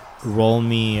and roll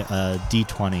me a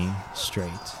d20 straight.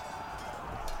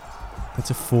 That's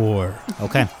a 4.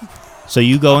 Okay. So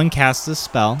you go and cast this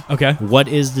spell. Okay. What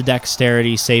is the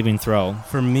dexterity saving throw?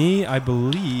 For me, I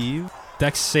believe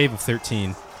Dex save of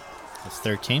 13. It's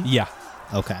 13? Yeah.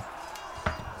 Okay.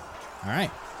 All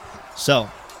right. So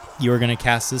you are going to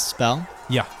cast this spell.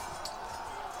 Yeah.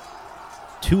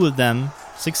 2 of them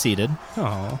succeeded.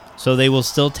 Oh. So they will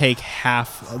still take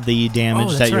half of the damage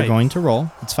Oh, that that's you're right. going to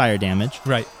roll. It's fire damage.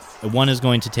 Right. One is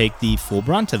going to take the full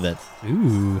brunt of it.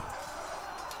 Ooh.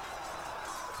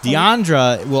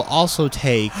 Deandra will also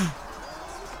take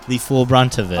the full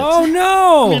brunt of it. Oh I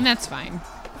no! mean, that's fine.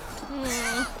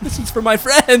 This is for my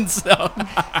friends.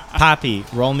 Poppy,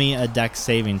 roll me a dex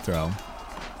saving throw.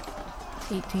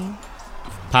 18.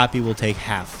 Poppy will take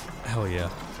half. Hell yeah.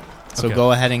 So Okay.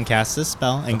 go ahead and cast this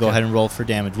spell and go Okay. ahead and roll for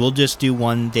damage. We'll just do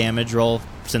 1 damage roll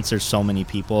since there's so many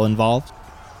people involved.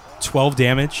 12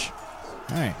 damage.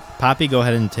 All right. Poppy, go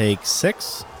ahead and take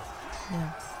 6.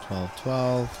 Yeah.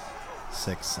 12,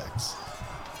 6.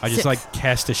 I just 6. like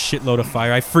cast a shitload of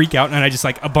fire. I freak out and I just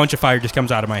like a bunch of fire just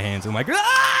comes out of my hands. I'm like,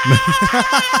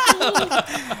 "Ah!"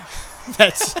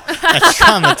 That's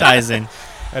traumatizing.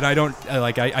 And I don't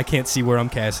I can't see where I'm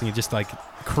casting it. Just like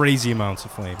crazy amounts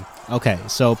of flame. Okay,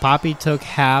 so Poppy took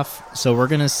half. So we're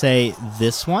going to say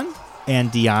this one,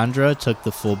 and Deandra took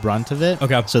the full brunt of it.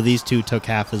 Okay. So these 2 took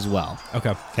half as well.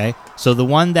 Okay. Okay. So the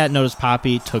one that noticed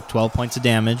Poppy took 12 points of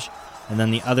damage, and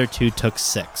then the other 2 took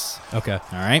 6. Okay. All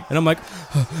right. And I'm like,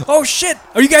 oh shit!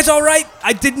 Are you guys all right?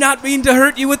 I did not mean to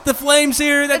hurt you with the flames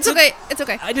here. It's okay. It's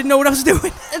okay. I didn't know what I was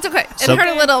doing. It's okay. So- It hurt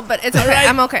a little, but it's okay.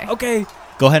 I'm okay. Okay.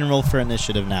 Go ahead and roll for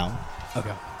initiative now.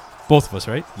 Okay. Both of us,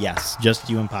 right? Yes, just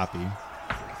you and Poppy.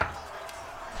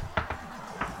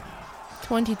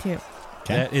 22. Okay.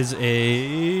 That is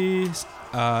a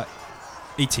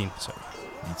 18. Sorry.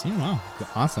 18. Wow.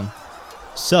 Awesome.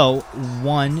 So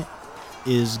one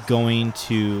is going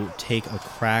to take a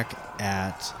crack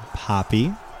at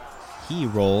Poppy. He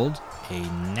rolled a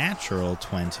natural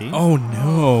 20. Oh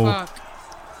no! Fuck.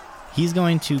 He's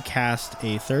going to cast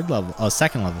a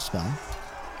second level spell.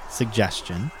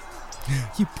 Suggestion.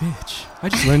 You bitch! I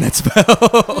just learned that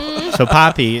spell. So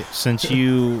Poppy, since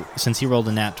he rolled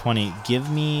a nat 20, give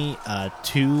me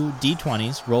 2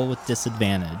 d20s. Roll with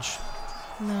disadvantage.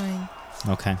 9.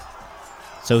 Okay.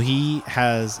 So he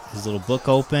has his little book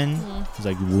open. He's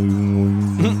like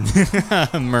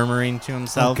murmuring to Oh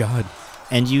himself. God.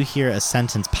 And you hear a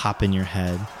sentence pop in your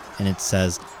head, and it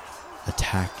says,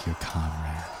 "Attack your comrade."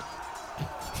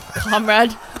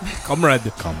 Comrade. Comrade.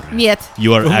 Niet.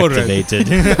 You are Comrade. activated.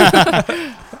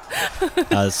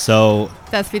 So,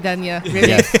 That's Vidania. Really?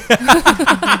 yes.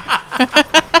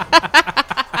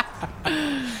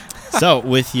 So,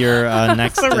 with your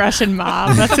next... It's a Russian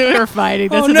mob. That's who we're fighting.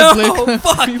 That's Oh what no! the blue cloaks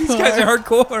Fuck! These people guys are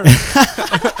hardcore.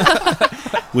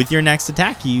 With your next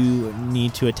attack, you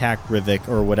need to attack Rivik,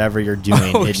 or whatever you're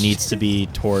doing. Oh, It needs to be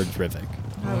towards Rivik.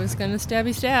 I was gonna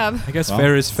stabby stab. I guess Well,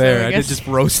 fair is fair. so I I did guess- just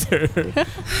roast her.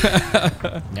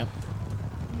 Yep.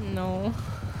 No.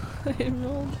 I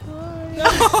rolled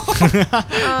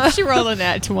high. She rolled a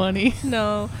nat 20.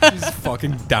 No. Just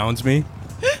fucking downs me.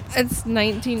 It's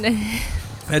 19.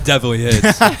 That definitely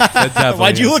hits. That definitely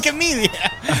Why'd you hits. look at me?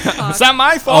 It's not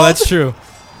my fault. Oh, that's true.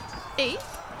 8.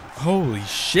 Holy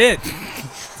shit!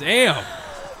 Damn.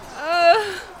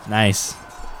 Nice.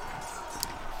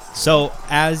 So,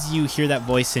 as you hear that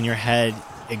voice in your head,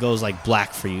 it goes like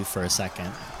black for you for a second.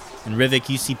 And Rivik,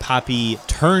 you see Poppy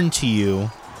turn to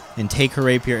you and take her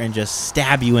rapier and just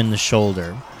stab you in the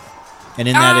shoulder. And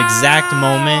in that exact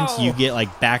moment, you get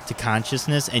like back to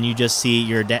consciousness, and you just see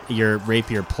your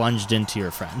rapier plunged into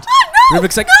your friend.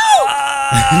 Rivik's like,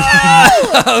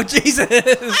 oh Jesus!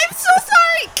 I'm so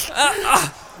sorry.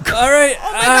 All right.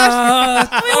 Oh my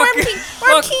gosh. My Worm King.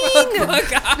 Worm King.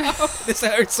 Fuck ow. This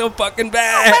hurts so fucking My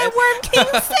bad. Worm King,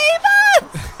 save us.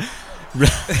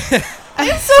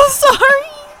 I'm so sorry.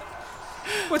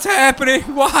 What's happening?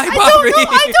 Why, I Poppy? don't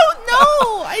know. I don't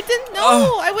know. I didn't know.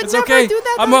 Oh, I would it's never okay. do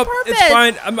that I'm on up. purpose. It's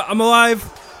fine. I'm alive.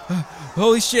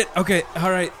 Holy shit. Okay.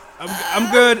 All right.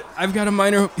 I'm good. I've got a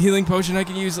minor healing potion I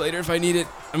can use later if I need it.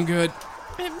 I'm good.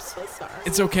 I'm so sorry.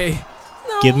 It's okay.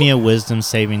 No. Give me a wisdom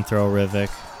saving throw, Rivik.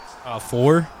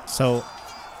 4. So,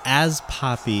 as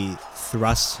Poppy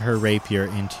thrusts her rapier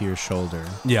into your shoulder,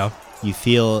 Yeah. you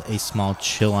feel a small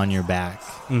chill on your back,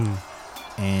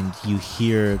 and you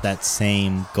hear that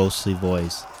same ghostly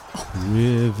voice.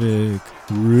 Rivik,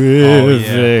 Oh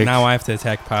Rivik. yeah. Now I have to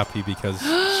attack Poppy because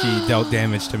she dealt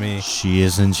damage to me. She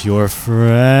isn't your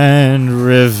friend,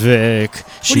 Rivik.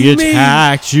 do you She mean?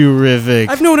 attacked you, Rivik.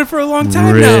 I've known it for a long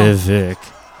time now. Rivik,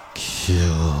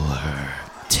 kill her.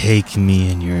 Take me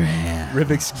in your hand.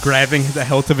 Rivik's grabbing the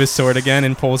hilt of his sword again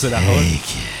and pulls it out.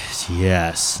 Take it.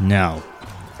 Yes. Now,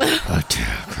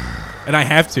 attack her. And I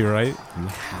have to, right? You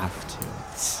have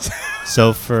to.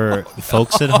 So for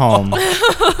folks at home,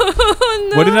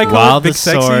 What did I call while it? Big the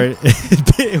sword,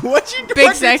 what you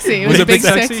Big sexy. It Was was it big big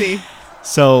sexy? sexy.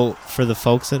 So for the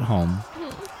folks at home,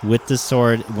 with the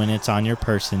sword, when it's on your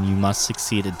person, you must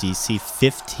succeed a DC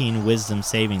 15 Wisdom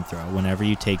saving throw whenever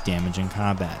you take damage in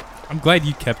combat. I'm glad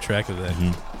you kept track of that.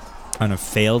 On a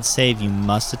failed save, you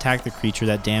must attack the creature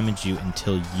that damaged you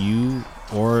until you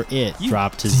or it You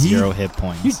drop to deep- 0 hit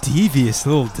points. You devious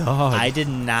little dog. I did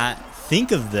not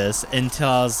think of this until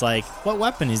I was like, what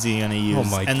weapon is he going to use? Oh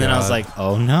my and then I was God. like,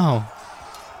 oh no.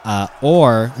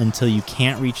 Or until you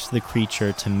can't reach the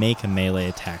creature to make a melee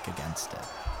attack against it.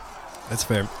 That's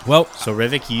fair. Well, So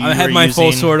Rivik, you I had were my full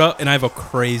using- sword up, and I have a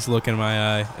crazed look in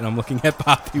my eye, and I'm looking at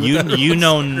Poppy. with that You really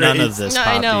know none of crazed- this, No, I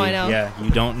Poppy. know, I know. Yeah, you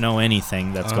don't know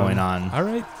anything that's going on. All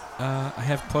right. I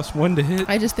have +1 to hit.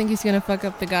 I just think he's gonna fuck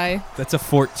up the guy. That's a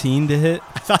 14 to hit.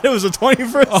 I thought it was a 20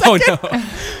 for a Oh no.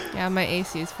 Yeah, my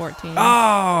AC is 14.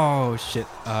 Oh shit.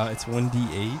 It's 1d8,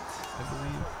 I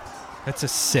believe. That's a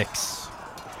 6.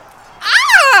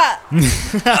 Ah!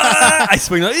 I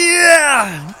swing like,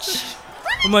 yeah.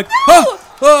 I'm like, oh,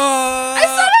 oh, I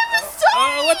thought it was so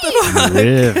what the fuck?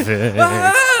 Rivik.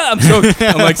 Ah!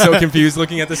 I'm like so confused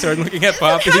looking at the sword and looking at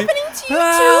Poppy. happening to you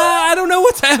I don't know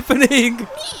what's happening.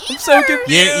 I'm so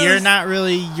confused. You're not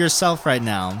really yourself right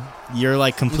now. You're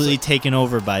like completely taken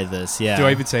over by this. Yeah. Do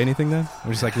I even say anything then?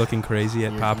 I'm just like looking crazy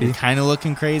at Poppy. You're kind of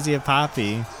looking crazy at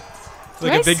Poppy. Like Do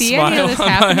a I big see smile any of this on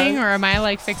my happening, eye. or am I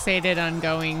like fixated on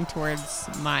going towards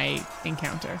my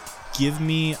encounter? Give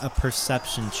me a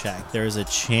perception check. There's a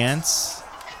chance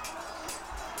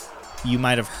you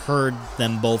might have heard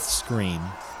them both scream.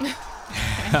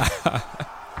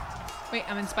 Wait,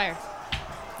 I'm inspired.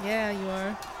 Yeah, you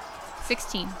are.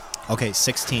 16. Okay,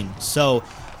 16. So,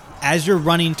 as you're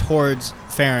running towards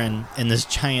Farron and this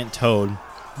giant toad,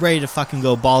 ready to fucking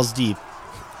go balls deep,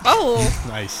 Oh,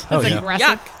 Nice. Oh, That's yeah.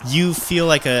 aggressive. you feel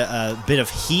like a bit of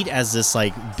heat as this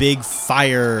like big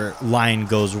fire line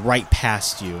goes right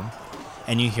past you,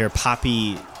 and you hear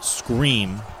Poppy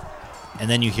scream, and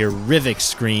then you hear Rivik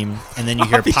scream, and then you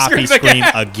hear Poppy Poppy screams scream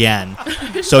again.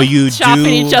 So you Chopping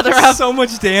each other up. So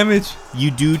much damage.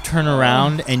 You do turn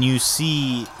around and you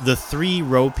see the 3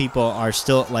 row people are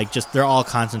still they're all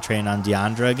concentrating on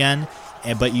Deandra again,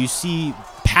 but you see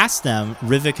past them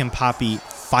Rivik and Poppy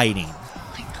fighting.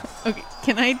 Okay,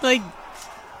 can I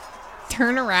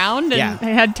turn around and Yeah.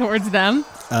 head towards them?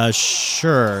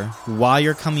 Sure. While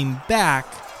you're coming back,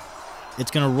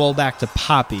 it's gonna roll back to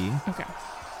Poppy. Okay.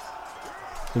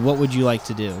 What would you like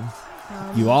to do?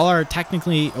 You all are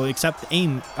technically, except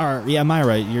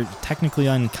Myra, you're technically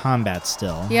on combat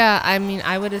still. Yeah, I mean,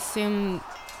 I would assume,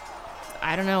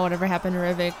 I don't know, whatever happened to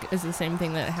Rivik is the same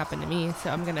thing that happened to me. So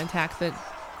I'm gonna attack the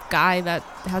guy that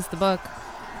has the book.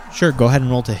 Sure. Go ahead and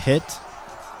roll to hit.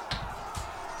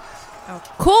 Oh,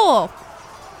 cool.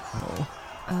 Oh.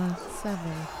 7.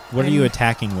 What are you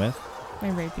attacking with? My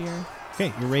rapier.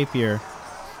 Okay, your rapier.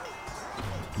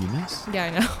 You miss. Yeah, I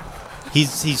know.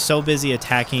 He's so busy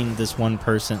attacking this one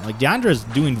person. Deandra is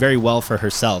doing very well for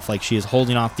herself. She is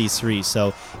holding off these 3.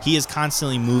 So he is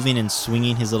constantly moving and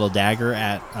swinging his little dagger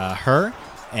at her.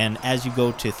 And as you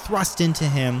go to thrust into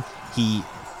him, he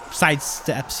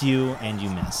sidesteps you and you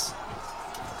miss.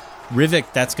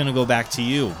 Rivik, that's going to go back to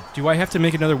you. Do I have to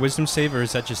make another wisdom save, or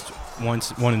is that just one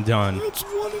and done? It's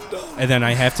one and done. And then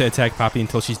I have to attack Poppy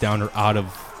until she's down or out of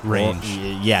range.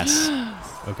 Yes.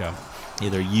 Okay.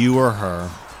 Either you or her.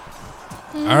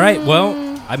 All right. Well,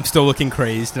 I'm still looking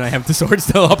crazed, and I have the sword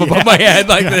still up above my head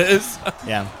like this.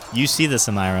 Yeah. You see this,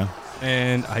 Amira.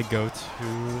 And I go to...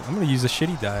 I'm going to use a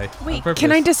shitty die. on Wait, purpose.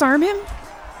 can I disarm him?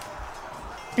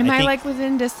 Am I I, think-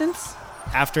 within distance?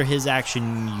 After his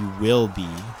action, you will be,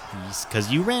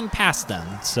 because you ran past them,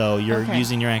 so you're Okay.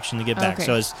 using your action to get back. Okay.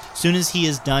 So as soon as he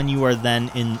is done, you are then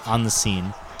on the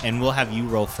scene, and we'll have you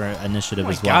roll for initiative Oh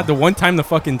my as well. God, the one time the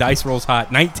fucking dice rolls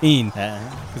hot. 19.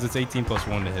 Uh, Because it's 18 plus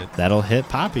 1 to hit. that'll hit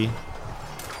Poppy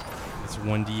It's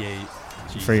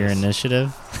 1d8. for your Jesus.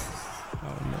 initiative.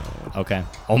 Oh, no. Okay.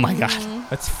 Oh my God.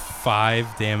 That's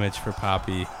 5 damage for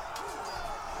Poppy.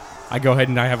 I go ahead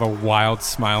and I have a wild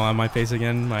smile on my face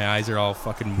again. My eyes are all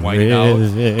fucking whited out.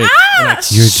 Rivik,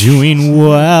 And you're doing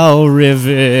well,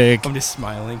 Rivik. I'm just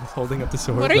smiling, holding up the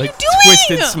sword. What are you like, doing?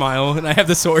 Twisted smile, and I have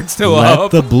the sword still Let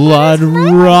up. the blood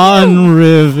run,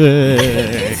 He's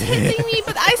Rivik. hitting me,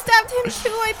 but I stabbed him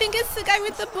too. I think it's the guy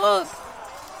with the book.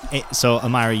 So,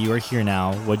 Amira, you are here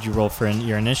now. What'd you roll for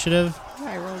your initiative?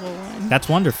 I rolled a 1. That's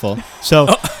wonderful. So,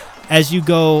 as you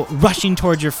go rushing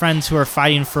towards your friends who are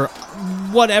fighting for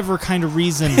whatever kind of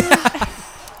reason,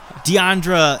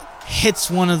 Deandra hits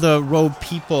one of the rogue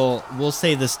people. We'll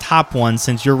say this top one,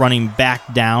 since you're running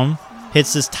back down,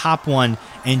 hits this top one,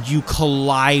 and you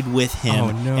collide with him.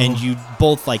 Oh, no. And you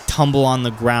both tumble on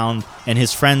the ground, and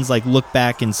his friends look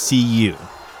back and see you,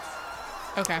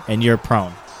 Okay. and you're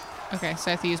prone. Okay,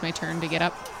 so I have to use my turn to get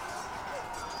up.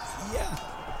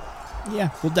 Yeah,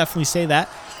 we'll definitely say that.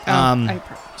 I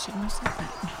probably shouldn't have said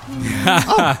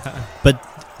that. But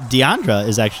Deandra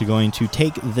is actually going to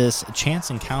take this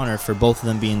chance encounter for both of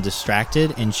them being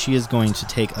distracted, and she is going to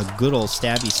take a good old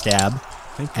stabby stab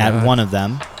Thank at God. one of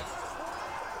them.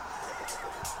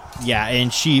 Yeah,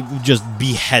 and she just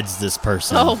beheads this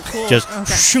person. Oh, cool. Just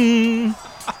Okay. shing.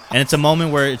 And it's a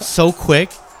moment where it's so quick,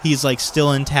 he's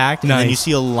still intact, and then you Nice.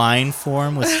 see a line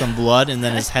form with some blood, and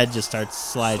then his head just starts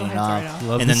sliding Slides off. right off.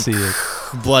 Love and to then see it.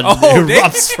 blood Oh,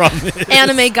 erupts from it.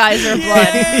 Anime geyser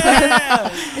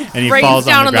blood. And he Rains falls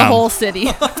down on the the ground. whole city.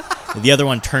 The other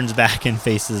one turns back and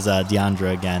faces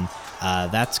Deandra again.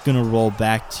 That's going to roll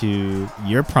back to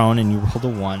your prone, and you rolled a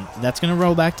 1. That's going to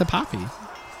roll back to Poppy.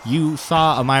 You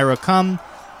saw Amira come,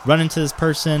 run into this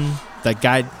person. That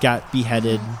guy got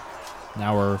beheaded.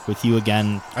 Now we're with you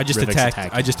again. I just Rivik's attacked.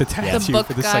 attacking. I just attacked Yeah. The you book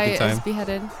for the guy second is time.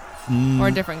 beheaded. Mm, Or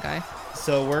a different guy.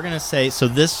 So we're going to say, so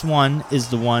this one is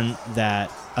the one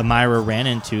that Amira ran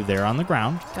into there on the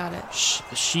ground. Got it.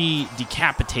 She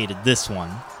decapitated this one.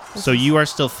 So you are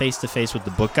still face to face with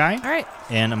the book guy. All right.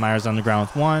 And Amira's on the ground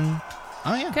with 1.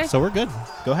 Oh, yeah. Okay. So we're good.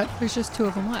 Go ahead. There's just 2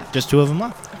 of them left. Just 2 of them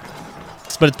left.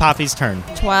 But it's Poppy's turn.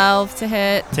 12 to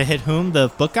hit. To hit whom? The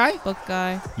book guy? Book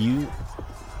guy. You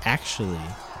actually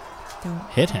Don't.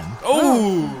 hit him.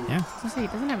 Oh! Yeah. I was gonna say, he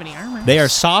doesn't have any armor. They are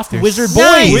soft They're wizard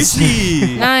Nice. boys.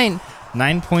 Witchy. 9.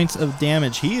 9 points of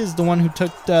damage. He is the one who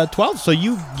took 12. So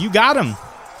you got him.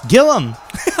 Kill him.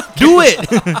 Do it.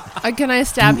 Can I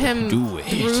stab him do it.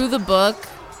 through the book?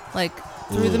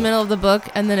 Through the Ooh. middle of the book,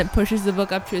 and then it pushes the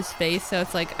book up to his face. So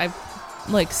it's I've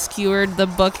skewered the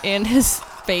book and his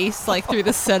face through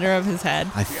the center of his head.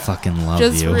 I fucking love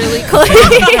Just you. really clean.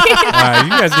 Alright, you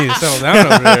guys need to settle down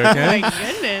over there, okay?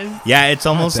 goodness. Yeah, it's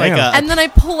almost damn. like a. And then I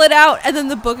pull it out, and then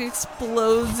the book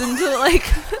explodes into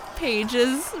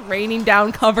pages raining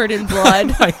down covered in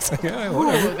blood. Mike's like, "Yeah,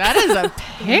 whatever." Ooh, that is a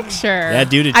picture. Yeah,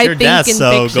 dude, it's I your think desk, in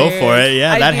so go pictures. for it.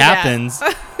 Yeah, I that do that. happens.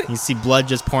 You see blood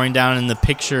just pouring down, and the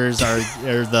pictures are,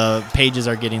 or the pages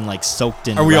are getting like soaked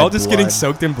in. Are we red all just getting blood.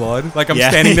 soaked in blood? Like I'm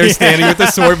Yeah. standing there, standing with the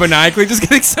sword maniacally, just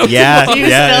getting soaked Yeah, in blood. You yeah,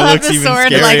 still it have looks the even sword,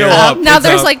 scarier. like, Go up. up. Now It's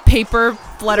there's up. like paper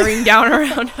fluttering down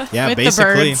around us. Yeah, with the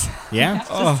basically. birds. Yeah.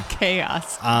 Oh.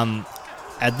 Chaos.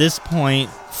 At this point,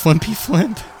 Flimpy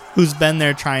Flimp, who's been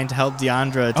there trying to help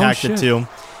Deandra attack the shit. two,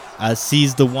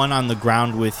 sees the one on the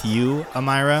ground with you,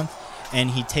 Amira, and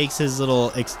he takes his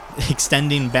little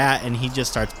extending bat and he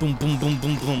just starts boom, boom, boom,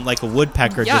 boom, boom, like a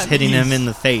woodpecker, Yeah, just hitting him jeez. in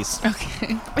the face.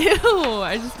 Okay. Ew,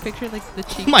 I just pictured like the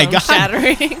cheekbone my God.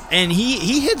 shattering. And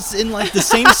he hits in like the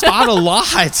same spot a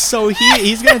lot, so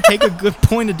he's gonna take a good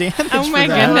point of damage. Oh my for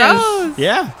that. goodness. Gross.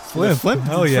 Yeah, Flimp. Flimp.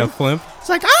 Hell yeah, Flimp. It's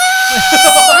like I've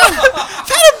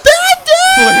had a bad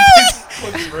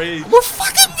day. We're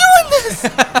fucking doing this.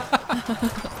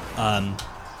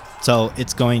 So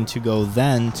it's going to go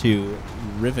then to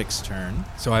Rivik's turn.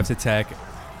 So I have to attack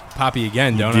Poppy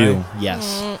again, don't You I?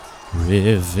 Yes.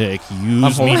 Rivik, use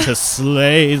I'm holding- me to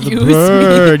slay the Use me.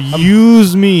 bird.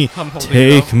 Use me. I'm holding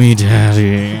Take me,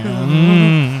 daddy.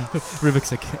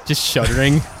 Rivik's like just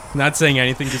shuddering, not saying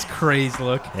anything, just crazed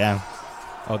look. Yeah.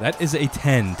 Oh, that is a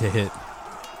 10 to hit.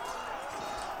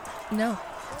 No.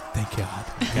 Thank God.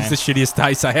 Okay. It's the shittiest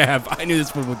dice I have. I knew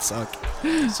this one would suck. So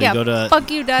Yeah, you go to Fuck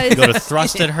you, guys.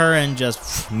 thrust at her and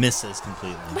just misses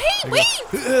completely. Wait.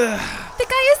 The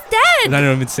guy is dead. And I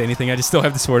don't even say anything. I just still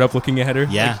have the sword up looking at her.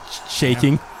 Yeah. like,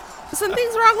 shaking.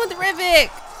 Something's wrong with Rivik.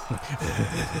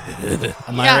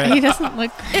 Amira, Yeah, he doesn't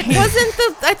look. It wasn't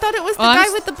the. I thought it was the Well, I'm guy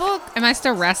s- with the book. Am I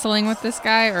still wrestling with this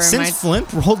guy, or am I? since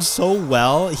Flimp rolled so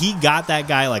well, he got that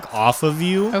guy like off of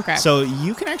you. Okay. So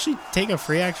you can actually take a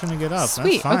free action to get up.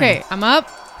 Sweet. That's fine. Okay, I'm up.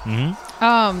 Mm-hmm.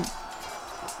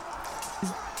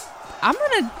 I'm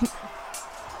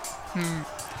gonna.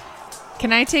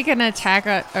 Can I take an attack?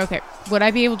 Okay. Would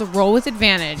I be able to roll with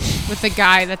advantage with the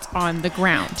guy that's on the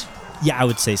ground? Yeah, I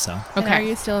would say so. And Okay. are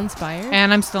you still inspired?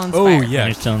 And I'm still Oh, inspired. yeah. And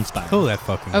you're still inspired. Kill that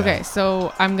fucking guy. Okay,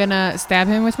 so I'm gonna stab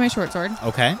him with my short sword.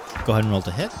 Okay. Go ahead and roll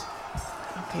to hit.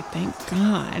 Okay, thank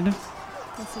God.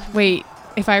 Wait,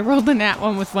 if I rolled the nat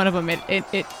one with one of them,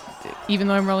 it even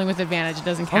though I'm rolling with advantage, it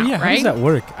doesn't Oh, count, yeah. How right? does that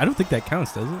work? I don't think that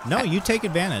counts, does it? No, you take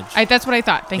advantage. That's what I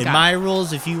thought. Thank In God. my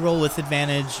rules, if you roll with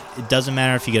advantage, it doesn't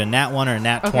matter if you get a nat 1 or a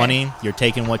nat Okay. 20. You're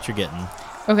taking what you're getting.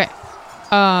 Okay.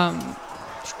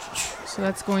 So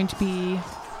that's going to be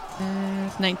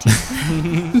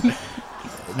 19.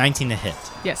 19 to hit.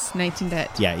 Yes, 19 to hit.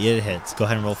 Yeah, it hits. Go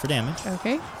ahead and roll for damage.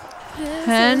 Okay.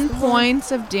 10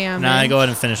 points of damage. Nah, go ahead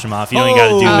and finish him off. You don't even got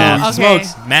to do Oh, math. okay.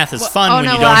 Smokes. Math is Well, fun when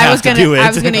no, you well, don't I have was to gonna, do it. I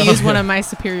was going to use one of my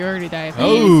superiority die.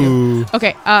 Oh.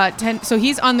 Okay, 10. So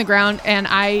he's on the ground, and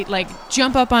I like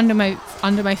jump up onto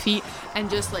my feet and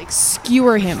just like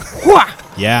skewer him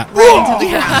Yeah. right into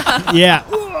the ground.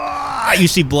 Yeah. You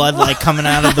see blood like coming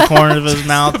out of the corner of his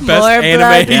mouth. Best More anime.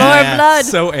 blood, Yeah, more yeah. blood.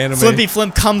 So anime. Flimpy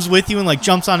Flimp comes with you and like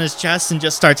jumps on his chest and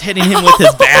just starts hitting him with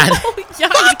his bat.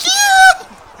 Fuck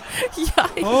you!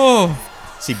 Yikes. Oh.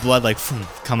 See blood like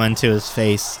come into his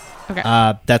face. Okay.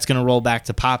 That's gonna roll back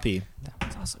to Poppy.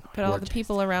 But all the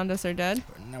people around us are dead.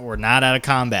 No, we're not out of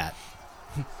combat.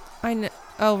 I know.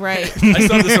 Oh, right. I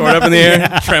still have the sword up in the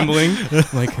air, trembling.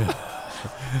 Like,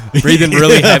 breathing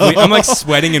really heavily. I'm like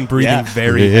sweating and breathing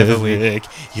very heavily. Rick,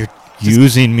 you're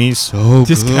using me so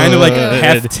Just good. kind of like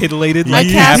half titillated, like I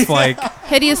half cast- like.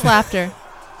 Hideous laughter.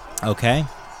 Okay.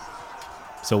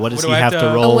 So what does What he do I have have to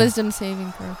to- A roll? wisdom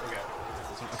saving throw.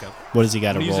 What does he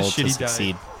got to I'm gonna roll use a to shitty die.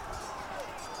 succeed?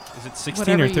 Is it 16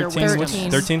 Whatever or your 13? wisdom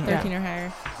is. 13? 13 or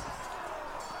higher.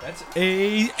 That's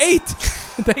a 8.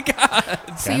 Thank God.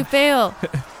 So Okay. you fail.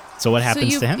 So what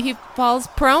happens so to him? he falls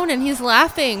prone and he's I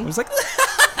laughing. was like,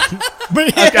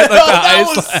 But I've got, like, the that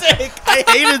eyes was sick. I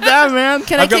hated that, man.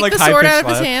 Can I've I got, take like, the sword high-pitched out of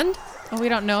his laugh. hand? Well, we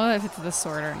don't know if it's the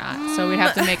sword or not, so we'd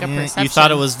have to make a Yeah, perception. you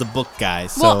thought it was the book guy.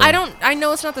 So Well, I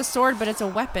know it's not the sword, but it's a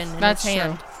weapon in That's his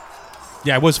hand.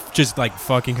 yeah, I was just like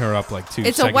fucking her up like 2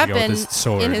 It's a seconds ago weapon with this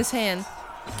sword. in his hand.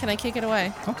 Can I kick it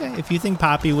away? Okay, if you think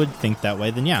Poppy would think that way,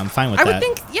 then yeah, I'm fine with I that. would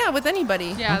think, yeah, with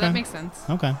anybody. Yeah, Okay. that makes sense.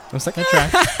 Okay. I was like, That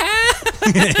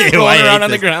tracks. rolling I around hate on the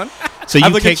this. ground. So I you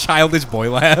have like kick, a childish boy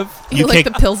laugh. You You like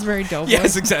kick- the Pillsbury Doughboy.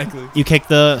 Yes, exactly. you kick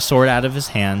the sword out of his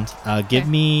hand. Give Okay.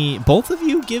 me, both of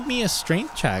you, give me a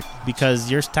strength check because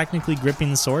you're technically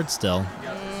gripping the sword still.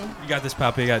 You got this,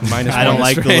 Poppy. I got minus I don't one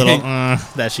like the strength.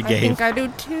 little that she I gave. think I do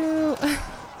too.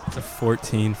 It's a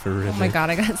 14 for Ridley. Oh my god,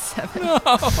 I got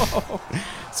 7.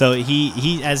 So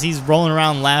he as he's rolling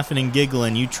around laughing and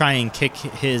giggling, you try and kick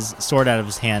his sword out of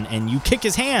his hand, and you kick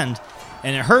his hand,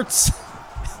 and it hurts.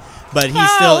 but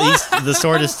the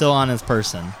sword is still on his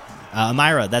person.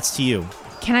 Amira, that's to you.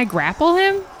 Can I grapple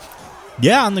him?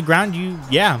 Yeah, on the ground,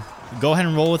 go ahead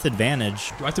and roll with advantage.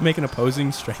 Do I have to make an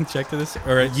opposing strength check to this?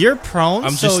 Or You're prone,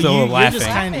 I'm so just still you're laughing.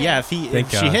 just kind of, if Thank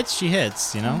she God. hits, she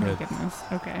hits, you know? Oh my goodness.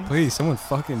 Okay. please, someone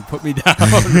fucking put me down.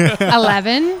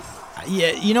 11.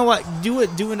 Yeah, you know what? Do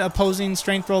an opposing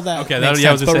strength roll that Okay, makes that- yeah,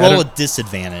 I was sense, gonna but say, I roll don't- a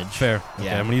disadvantage. Fair. Okay,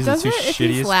 Yeah. I'm gonna use Does the it two if shittiest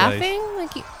he's dice. laughing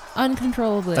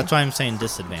uncontrollably? That's why I'm saying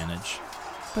disadvantage.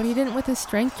 But he didn't with his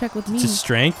strength check with me. To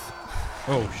strength?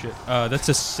 Oh shit. That's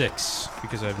a 6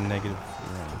 because I have negative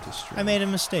to strength. I made a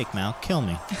mistake, Mal. Kill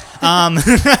me.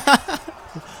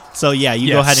 So yeah, you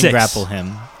Yeah, go ahead 6. and grapple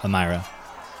him, Amira.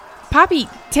 Poppy,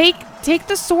 take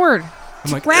the sword.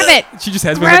 I'm like, Grab it. She just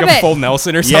has me Grab like a it. full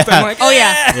Nelson or Yeah. something. I'm like, Oh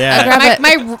yeah. Yeah. Grab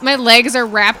it. My legs are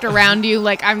wrapped around you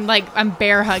like I'm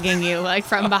bear hugging you like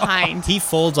from behind. He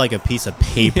folds like a piece of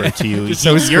paper to you. Just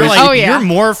so You're squishy. like Oh, yeah. you're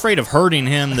more afraid of hurting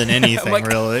him than anything, like,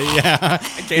 really. Yeah. can't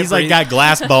He's like breathe. got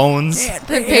glass bones.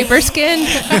 The paper skin.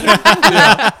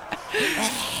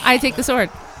 I take the sword.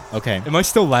 Okay. Am I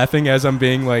still laughing as I'm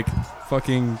being like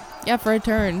fucking? Yeah, for a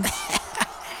turn.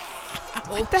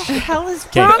 What the hell is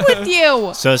 'Kay. wrong with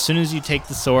you? So as soon as you take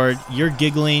the sword, you're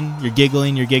giggling,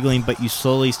 but you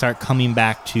slowly start coming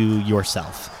back to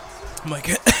yourself. I'm like,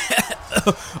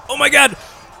 oh my god,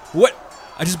 what?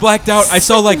 I just blacked out. I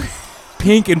saw like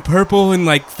pink and purple and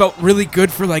like felt really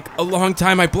good for like a long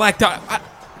time. I blacked out.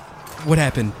 What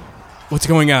happened? What's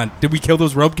going on? Did we kill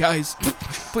those rope guys?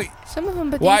 Please. Some of them,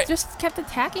 but Why- they just kept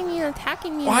attacking me and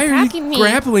attacking me Why and are attacking you me.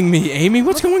 grappling me, Amy?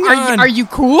 What's going on? Are you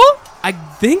cool? I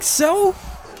think so.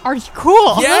 Are you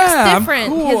cool? He Yeah, looks I'm different.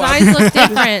 cool. His eyes look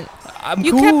different. I'm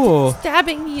You cool. kept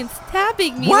stabbing me and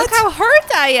stabbing me. What? Look how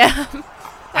hurt I am.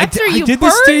 After I you did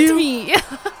burned this to you? me.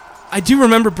 I do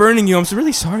remember burning you. I'm so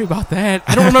really sorry about that.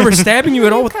 I don't remember stabbing you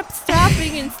at all. You kept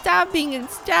stabbing and stabbing and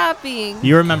stabbing.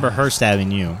 You remember her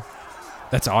stabbing you.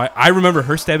 That's all. I remember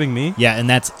her stabbing me. Yeah, and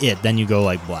that's it. Then you go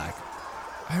like black.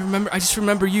 I just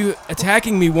remember you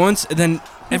attacking me once, and then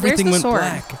everything the went sword?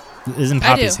 black. It is in I do.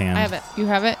 Poppy's hand. I have it. You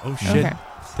have it? Oh shit! Okay.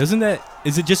 Doesn't that?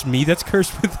 Is it just me that's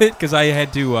cursed with it? Because I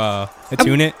had to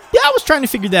attune it. Yeah, I was trying to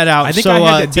figure that out. I think so,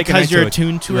 I had to take an because you're into it.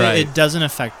 attuned to Right. it doesn't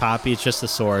affect Poppy. It's just a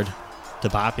sword to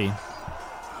Poppy.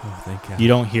 Oh, thank God. You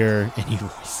don't hear any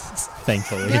voices,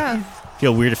 thankfully. Yeah.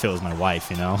 Feel weird if it was my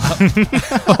wife, you know?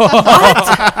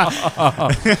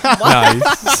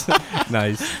 Nice,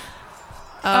 nice.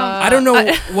 I don't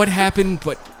know what happened,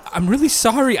 but I'm really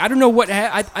sorry. I don't know what.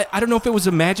 I don't know if it was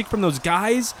a magic from those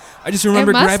guys. I just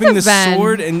remember must grabbing the have been.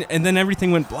 sword, and then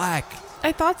everything went black.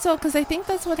 I thought so because I think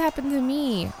that's what happened to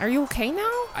me. Are you okay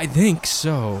now? I think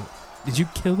so. Did you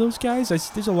kill those guys?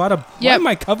 There's a lot of. Why Yep. am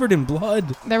I covered in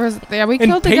blood? We And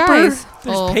killed the paper? guys.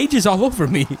 There's Oh. pages all over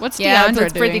me. What's Yeah, Deandra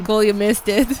that's pretty doing? cool. You missed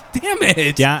it. Damn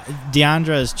it!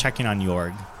 Deandra is checking on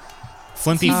Yorg.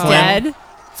 Flimpy He's Oh. Flimp. dead.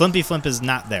 Flimpy Flimp is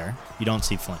not there. You don't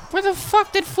see Flimp. Where the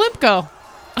fuck did Flip go?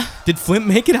 Did Flint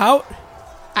make it out?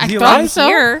 I he thought alive? so.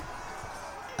 Here.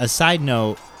 A side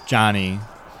note, Johnny,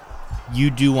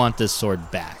 you do want this sword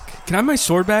back. Can I have my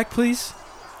sword back, please?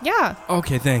 Yeah.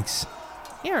 Okay, thanks.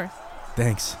 Here.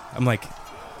 Thanks. I'm like,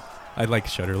 I like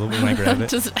shudder a little bit when I grab it.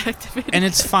 Just activate. And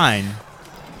it's fine.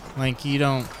 Like,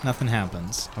 nothing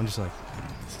happens. I'm just like,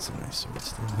 this is a nice sword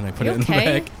still. And I put You it in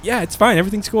okay? the back. Yeah, it's fine.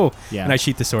 Everything's cool. Yeah. And I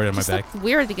sheath the sword on my Just back. look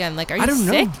weird again. Like, are you I don't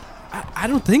sick? know. I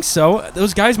don't think so.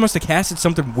 Those guys must have casted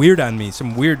something weird on me.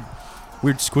 Some weird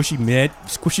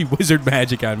squishy wizard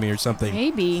magic on me or something.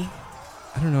 Maybe.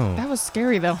 I don't know. That was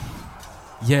scary though.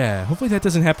 Yeah, hopefully that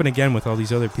doesn't happen again with all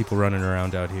these other people running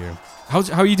around out here. How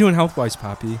are you doing health-wise,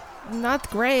 Poppy? Not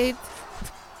great.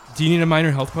 Do you need a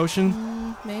minor health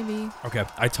potion? Maybe. Okay,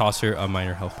 I toss her a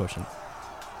minor health potion.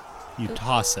 You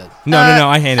toss it. No,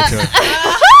 I hand it to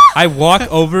her. I walk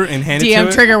over and hand it to DM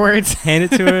her. trigger words. Hand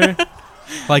it to her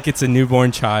like it's a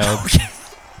newborn child.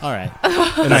 All right.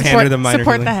 And I hand her the minor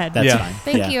support healing. the head. That's Yeah. fine.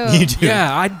 Thank Yeah, you. You do.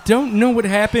 Yeah, I don't know what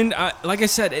happened. Like I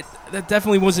said, that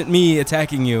definitely wasn't me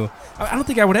attacking you. I don't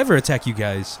think I would ever attack you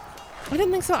guys. I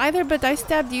didn't think so either, but I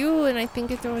stabbed you, and I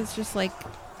think it was just like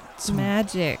Some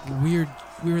magic. weird,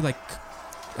 like,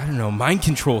 I don't know, mind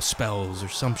control spells or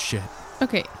some shit.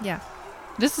 Okay, Yeah.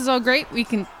 this is all great. We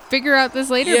can figure out this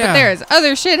later, Yeah. but there is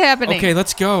other shit happening. Okay,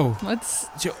 let's go. Let's.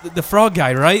 The frog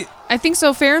guy, right? I think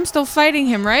so. Faram's still fighting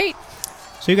him, right?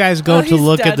 So you guys go Oh, to he's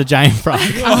look at dead. the giant frog.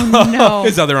 Oh no.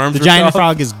 His other arms The were giant off.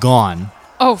 frog is gone.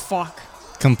 Oh fuck.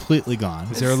 Completely gone.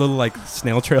 Is there a little, like,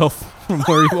 snail trail from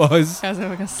where he was? That was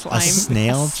like a slime. A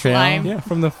snail trail? slime. Yeah,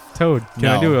 from the toad. Can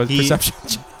I No, do a he- perception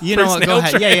check? You For know a what? Go snail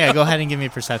ahead. trail. Yeah. Go ahead and give me a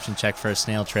perception check for a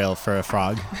snail trail for a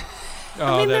frog. Oh,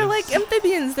 I mean, that they're is- like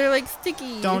amphibians. They're like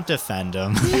sticky. Don't defend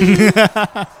him.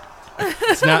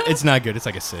 It's not good. It's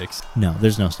like a 6. No,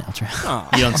 there's no snail trail. Oh.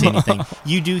 You don't see anything.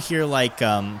 You do hear like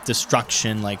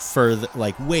destruction, like further,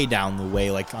 like way down the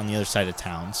way, like on the other side of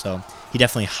town. So he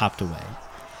definitely hopped away.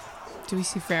 Do we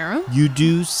see Pharaoh? You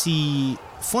do see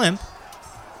Flimp.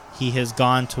 He has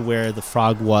gone to where the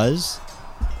frog was,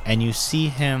 and you see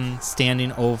him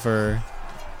standing over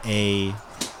a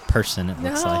person. It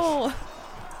looks like. No.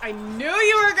 I knew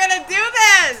you were gonna do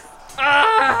this.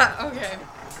 Okay.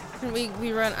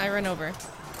 We run. I run over.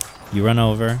 You run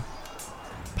over.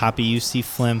 Poppy, you see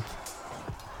Flimp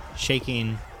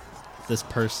shaking this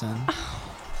person.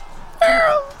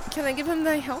 Can I give him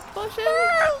the health potion?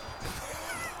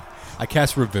 I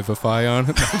cast Revivify on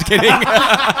him. I'm kidding.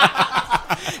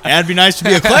 That'd be nice to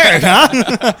be a cleric,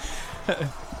 huh?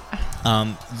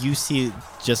 You see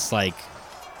just like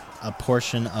a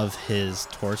portion of his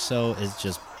torso is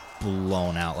just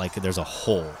blown out. Like there's a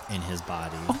hole in his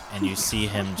body. And you see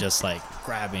him just like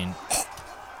grabbing,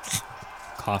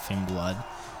 coughing blood,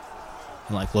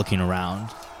 and like looking around.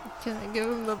 Can I give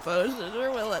him the potion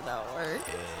or will it not work?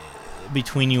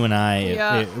 Between you and I,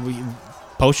 Yeah.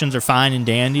 potions are fine and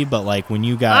dandy, but like when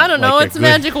you got, I don't know. like, It's a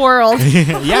magic world.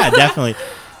 Yeah, definitely.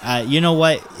 You know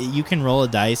what? You can roll a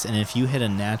dice, and if you hit a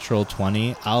natural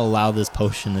 20, I'll allow this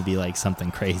potion to be like something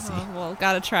crazy. Oh, well,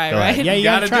 gotta try, Go right? ahead. Yeah, you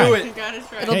gotta do try. it. Gotta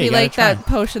try. It'll Hey, be you gotta like try. that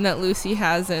potion that Lucy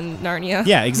has in Narnia.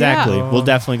 Yeah, exactly. Yeah. We'll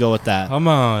definitely go with that. Come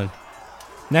on.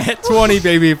 Nat 20,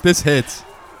 baby, if this hits.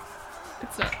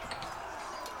 It's not.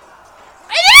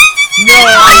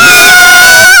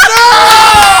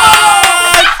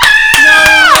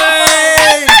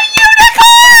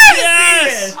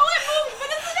 Yes!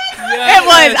 It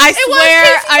was. I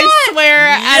swear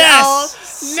at all.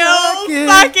 No Suck it.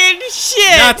 fucking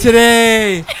shit. Not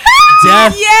today.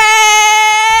 Death.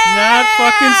 Yeah. Not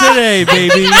fucking today,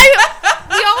 baby.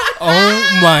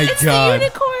 Oh my god.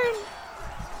 Unicorn.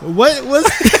 What was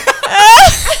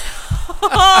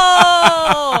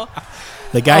Oh.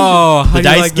 the guy? Oh, how the do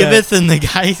you dice like that? giveth and the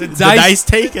dice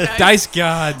taketh. Dice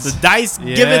gods. The dice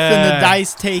giveth and the Yeah.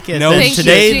 dice taketh. No and Thank you,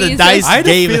 today the Jesus. dice I had a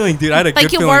gave. feeling, dude. I had a Thank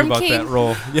good you, feeling Worm about King. that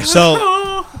roll. Yeah.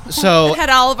 So Had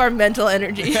all of our mental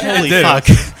energy. holy did. fuck.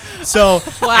 So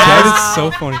That is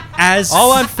so funny. as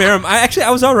All on Ferrum. I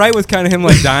was all right with kind of him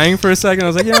like dying for a second. I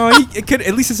was like, it could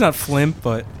at least it's not Flimp,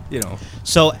 but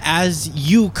So as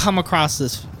you come across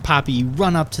this Poppy, you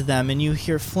run up to them and you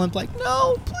hear Flimp like,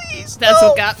 "No, please!" That's no,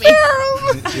 what got me.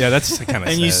 Pharaoh." yeah, that's kind of.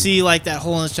 And you see like that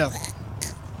hole in his chest,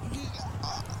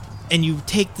 and you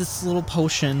take this little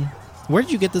potion. Where'd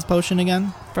you get this potion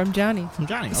again? From Johnny. From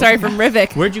Johnny. Sorry, Okay. from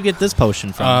Rivik. Where'd you get this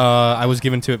potion from? I was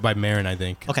given to it by Marin, I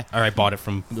think. Okay. Or I bought it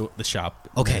from the shop.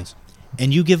 Okay. Yes.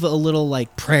 And you give it a little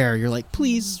like prayer. You're like,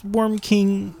 "Please, Worm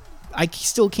King, I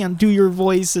still can't do your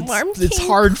voice. It's King,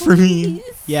 hard for me." please.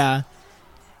 Yeah.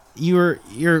 You're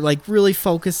like really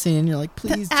focusing. You're like,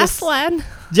 "Please, just Aslan.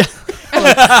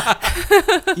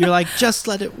 you're like, just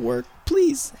let it work,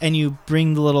 please." And you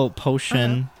bring the little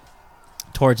potion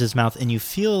towards his mouth, and you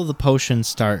feel the potion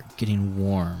start getting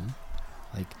warm,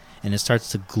 and it starts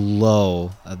to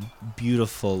glow. A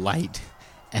beautiful light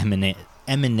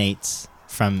emanates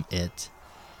from it,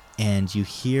 and you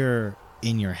hear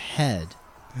in your head,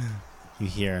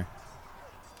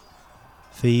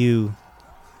 "For you,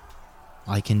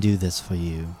 I can do this for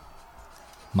you,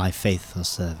 my faithful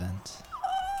servant."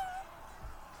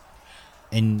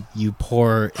 And you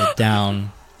pour it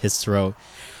down his throat.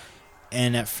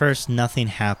 And at first, nothing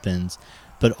happens.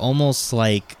 But almost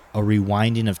like a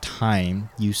rewinding of time,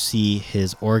 you see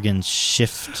his organs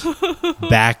shift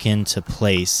back into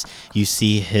place. You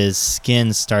see his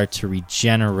skin start to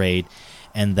regenerate.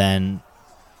 And then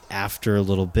after a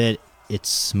little bit, it's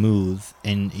smooth.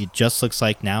 And it just looks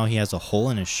like now he has a hole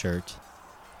in his shirt.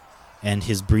 And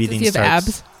his breathing Does he have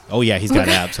starts... abs? Oh, yeah, he's got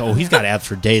abs. Oh, he's got abs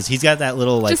for days. He's got that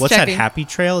little, like, Just what's checking. that happy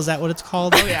trail? Is that what it's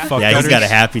called? Oh, yeah. Fuck yeah, he's gutters. got a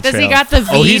happy Does trail. he got the V?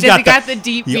 Oh, he's Does he got got the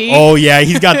deep V? Oh, yeah,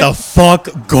 he's got the fuck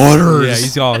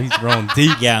gutters. Yeah, he's rolling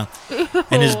deep. Yeah.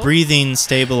 And his breathing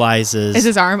stabilizes. Is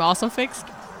his arm also fixed?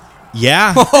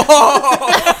 Yeah. Way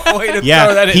to throw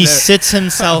Yeah. that in He there. sits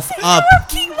himself up.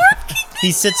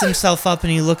 He sits himself up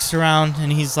and he looks around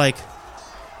and he's like,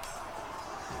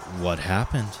 "What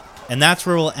happened?" And that's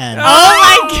where we'll end Oh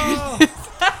my goodness.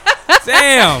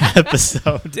 Damn.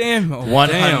 episode Damn. Oh,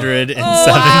 117.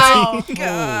 Wow.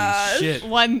 Holy shit.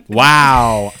 One.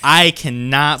 Wow. I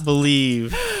cannot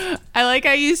believe. I like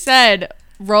how you said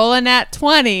rolling at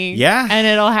 20. Yeah. And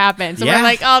it'll happen. So Yeah. we're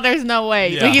like, oh, there's no way.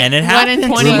 Yeah. We get And it 1 in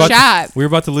happens. 20 shot. We were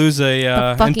about to lose a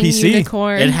The fucking NPC.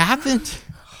 unicorn. It happened.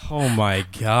 Oh my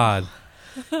god.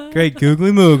 Great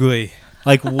googly moogly.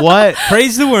 Like what?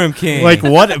 Praise the Worm King. Like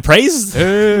what? Praise?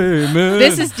 Amen.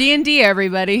 This is D&D,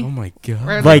 everybody. Oh my god.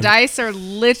 Where Like- the dice are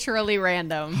literally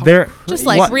random. They're Just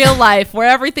like what- real life, where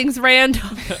everything's random.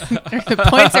 The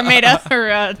points are made up,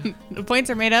 or the points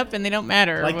are made up and they don't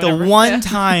matter. or Like whatever. the one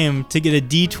time to get a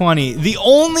D20, the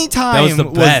only time was the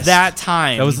best. that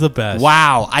time. That was the best.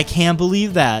 Wow, I can't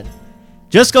believe that.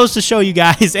 Just goes to show you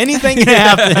guys, anything can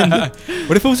happen.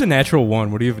 What if it was a natural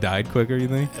 1? Would he have died quicker, you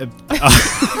think?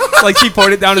 Like he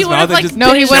poured it down He his would've, mouth like, and just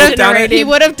No, he would have down it. he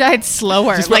would have died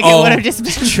slower. Like it would have just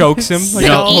been chokes him like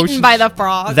No. a Eaten potion. by the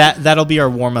frog. That'll be our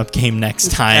warm up game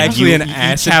next time. Actually you, an you each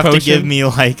acid have to potion? give me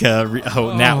like a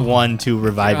nat 1 to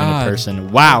reviving God. a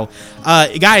person. Wow,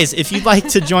 guys, if you'd like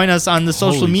to join us on the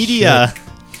social Holy media.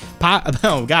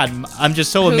 Oh God, I'm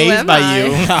just so Who amazed am by I? you.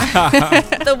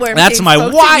 The worm That's king my spoke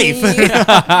to wife. me.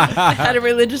 I had a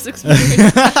religious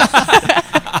experience.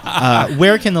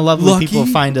 Where can the lovely Lucky. people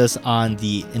find us on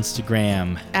the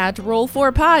Instagram? At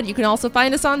Roll4Pod. You can also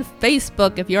find us on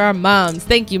Facebook if you're our moms.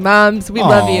 Thank you, moms. We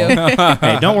love Aw. you.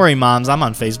 Hey, don't worry, moms. I'm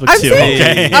on Facebook I'm too.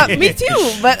 saying, Okay. me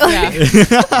too. But Yeah.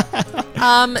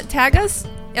 tag us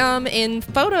in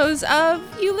photos of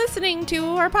you listening to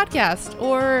our podcast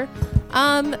or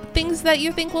things that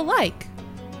you think we'll like.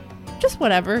 Just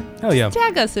whatever. Hell yeah.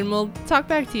 Tag us and we'll talk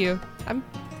back to you.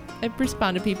 I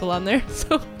respond to people on there,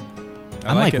 so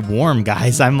I'm like like it. warm,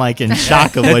 guys. I'm like in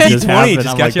shock of what just D20 happened. just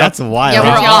I'm got like, you. that's wild. Yeah,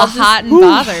 we're Wow. all Just- hot and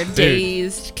bothered.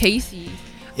 dazed Casey.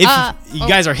 If Uh, you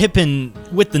guys are hipping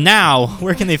with the now,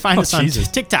 where can they find us on Jesus.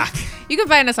 TikTok? You can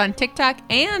find us on TikTok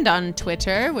and on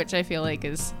Twitter, which I feel like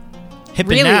is Hippin'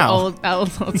 really now.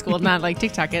 old school, not like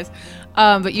TikTok is.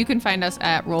 But you can find us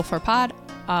at Roll4Pod,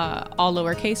 all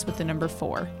lowercase with the number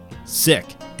 4. Sick.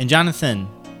 And Jonathan,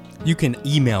 You can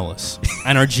email us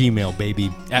on our Gmail, baby,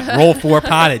 at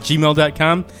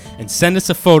roll4pod@gmail.com and send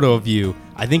us a photo of you.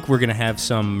 I think we're going to have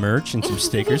some merch and some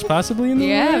stickers possibly in the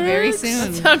Yeah, very works.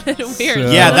 soon. Sounded weird.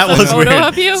 So- yeah, that was photo weird.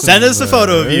 of you? Send us a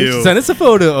photo of you. Send us a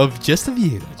photo of just of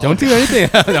you. Don't do anything.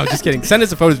 No, just kidding. Send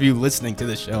us a photo of you listening to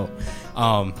the show.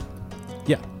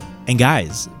 Yeah. And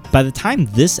guys, by the time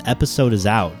this episode is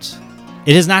out,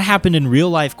 it has not happened in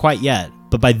real life quite yet.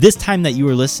 But by this time that you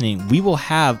are listening, we will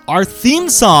have our theme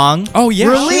song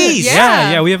released.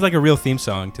 Yeah. We have like a real theme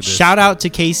song to this. Shout out to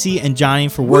Casey and Johnny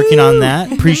for working on that.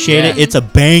 Appreciate it. It's a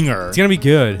banger. It's gonna be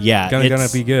good. Yeah, gonna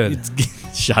be good.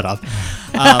 Shut up.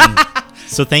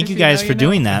 So thank you guys for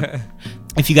doing that.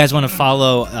 If you guys want to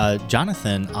follow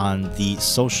Jonathan on the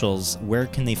socials, where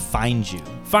can they find you?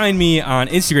 Find me on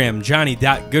Instagram,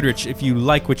 Johnny.Goodrich. If you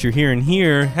like what you're hearing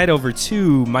here, head over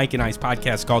to Mike and I's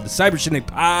podcast called the Cyber Shindig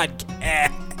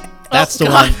Podcast. That's the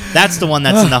one. That's the one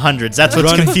that's in the hundreds. That's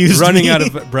what's confused Running me. out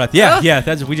of breath. Yeah.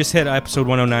 We just hit episode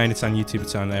 109. It's on YouTube.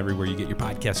 It's on everywhere you get your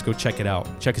podcast. Go check it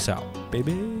out. Check us out,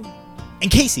 baby. And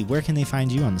Casey, where can they find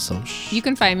you on the social? You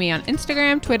can find me on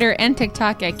Instagram, Twitter, and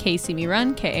TikTok at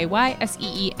KaySeeMeRun,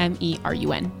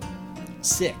 KaySeeMeRun.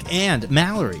 Sick. And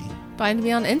Mallory. Find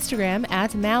me on Instagram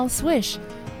at MalSwish.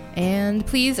 And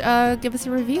please give us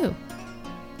a review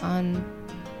on...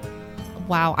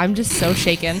 Wow, I'm just so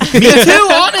shaken. Me too,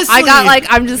 honestly.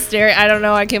 I'm just staring. I don't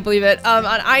know. I can't believe it. On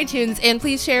iTunes. And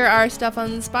please share our stuff on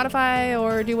Spotify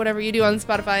or do whatever you do on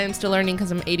Spotify. I'm still learning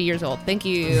because I'm 80 years old. Thank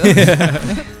you.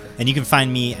 And you can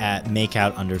find me at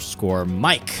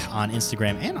makeout_Mike on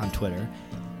Instagram and on Twitter.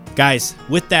 Guys,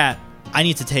 with that, I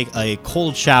need to take a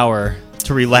cold shower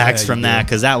to relax Yeah, from you that do.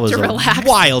 because that was To a relax.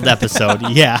 wild episode.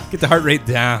 Yeah. Get the heart rate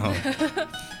down.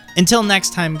 Until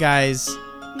next time, guys,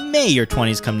 may your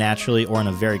 20s come naturally or in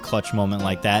a very clutch moment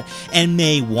like that, and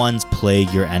may ones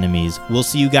plague your enemies. We'll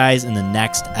see you guys in the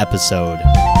next episode.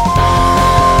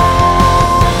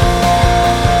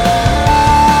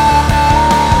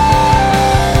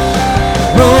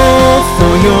 Roll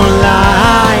for your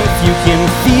life. You can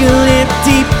feel it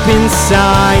deep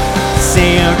inside.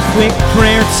 Say a quick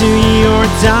prayer to your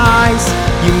dice.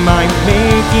 You might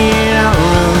make it out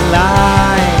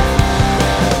alive.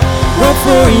 Roll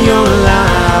for your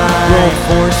life. Roll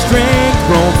for strength.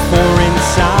 Roll for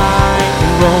insight.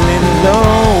 And rolling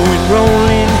low and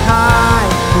rolling high.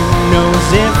 Who knows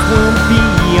if we'll be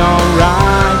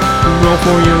alright? Roll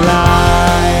for your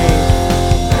life.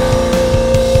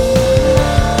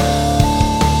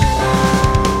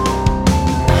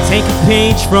 Take a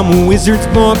page from a wizard's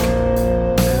book.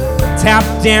 Tap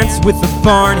dance with the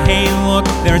barn. Hey, look,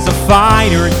 there's a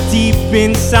fighter deep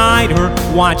inside her.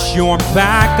 Watch your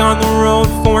back on the road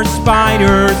for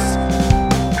spiders.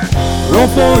 Roll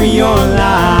for your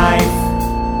life.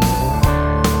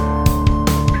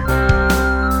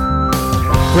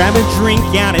 Grab a drink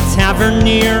at a tavern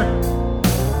near.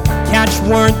 catch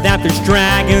word that there's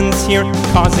dragons here,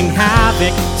 causing havoc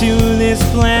to this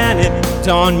planet.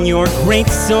 Don your great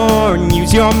sword and use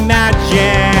your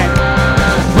magic.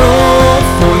 Roll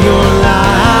for your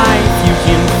life, you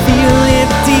can feel it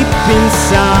deep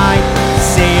inside.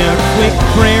 Say a quick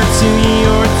prayer to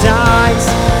your dice,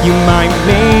 you might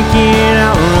make it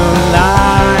out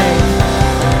alive.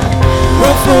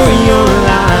 Roll for your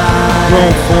life,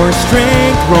 roll for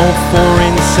strength, roll for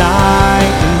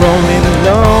insight. And rolling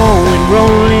low and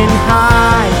rolling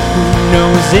high, who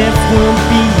knows if we'll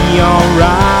be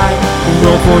alright.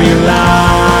 Roll for your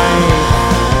life,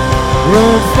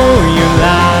 roll for your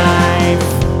life.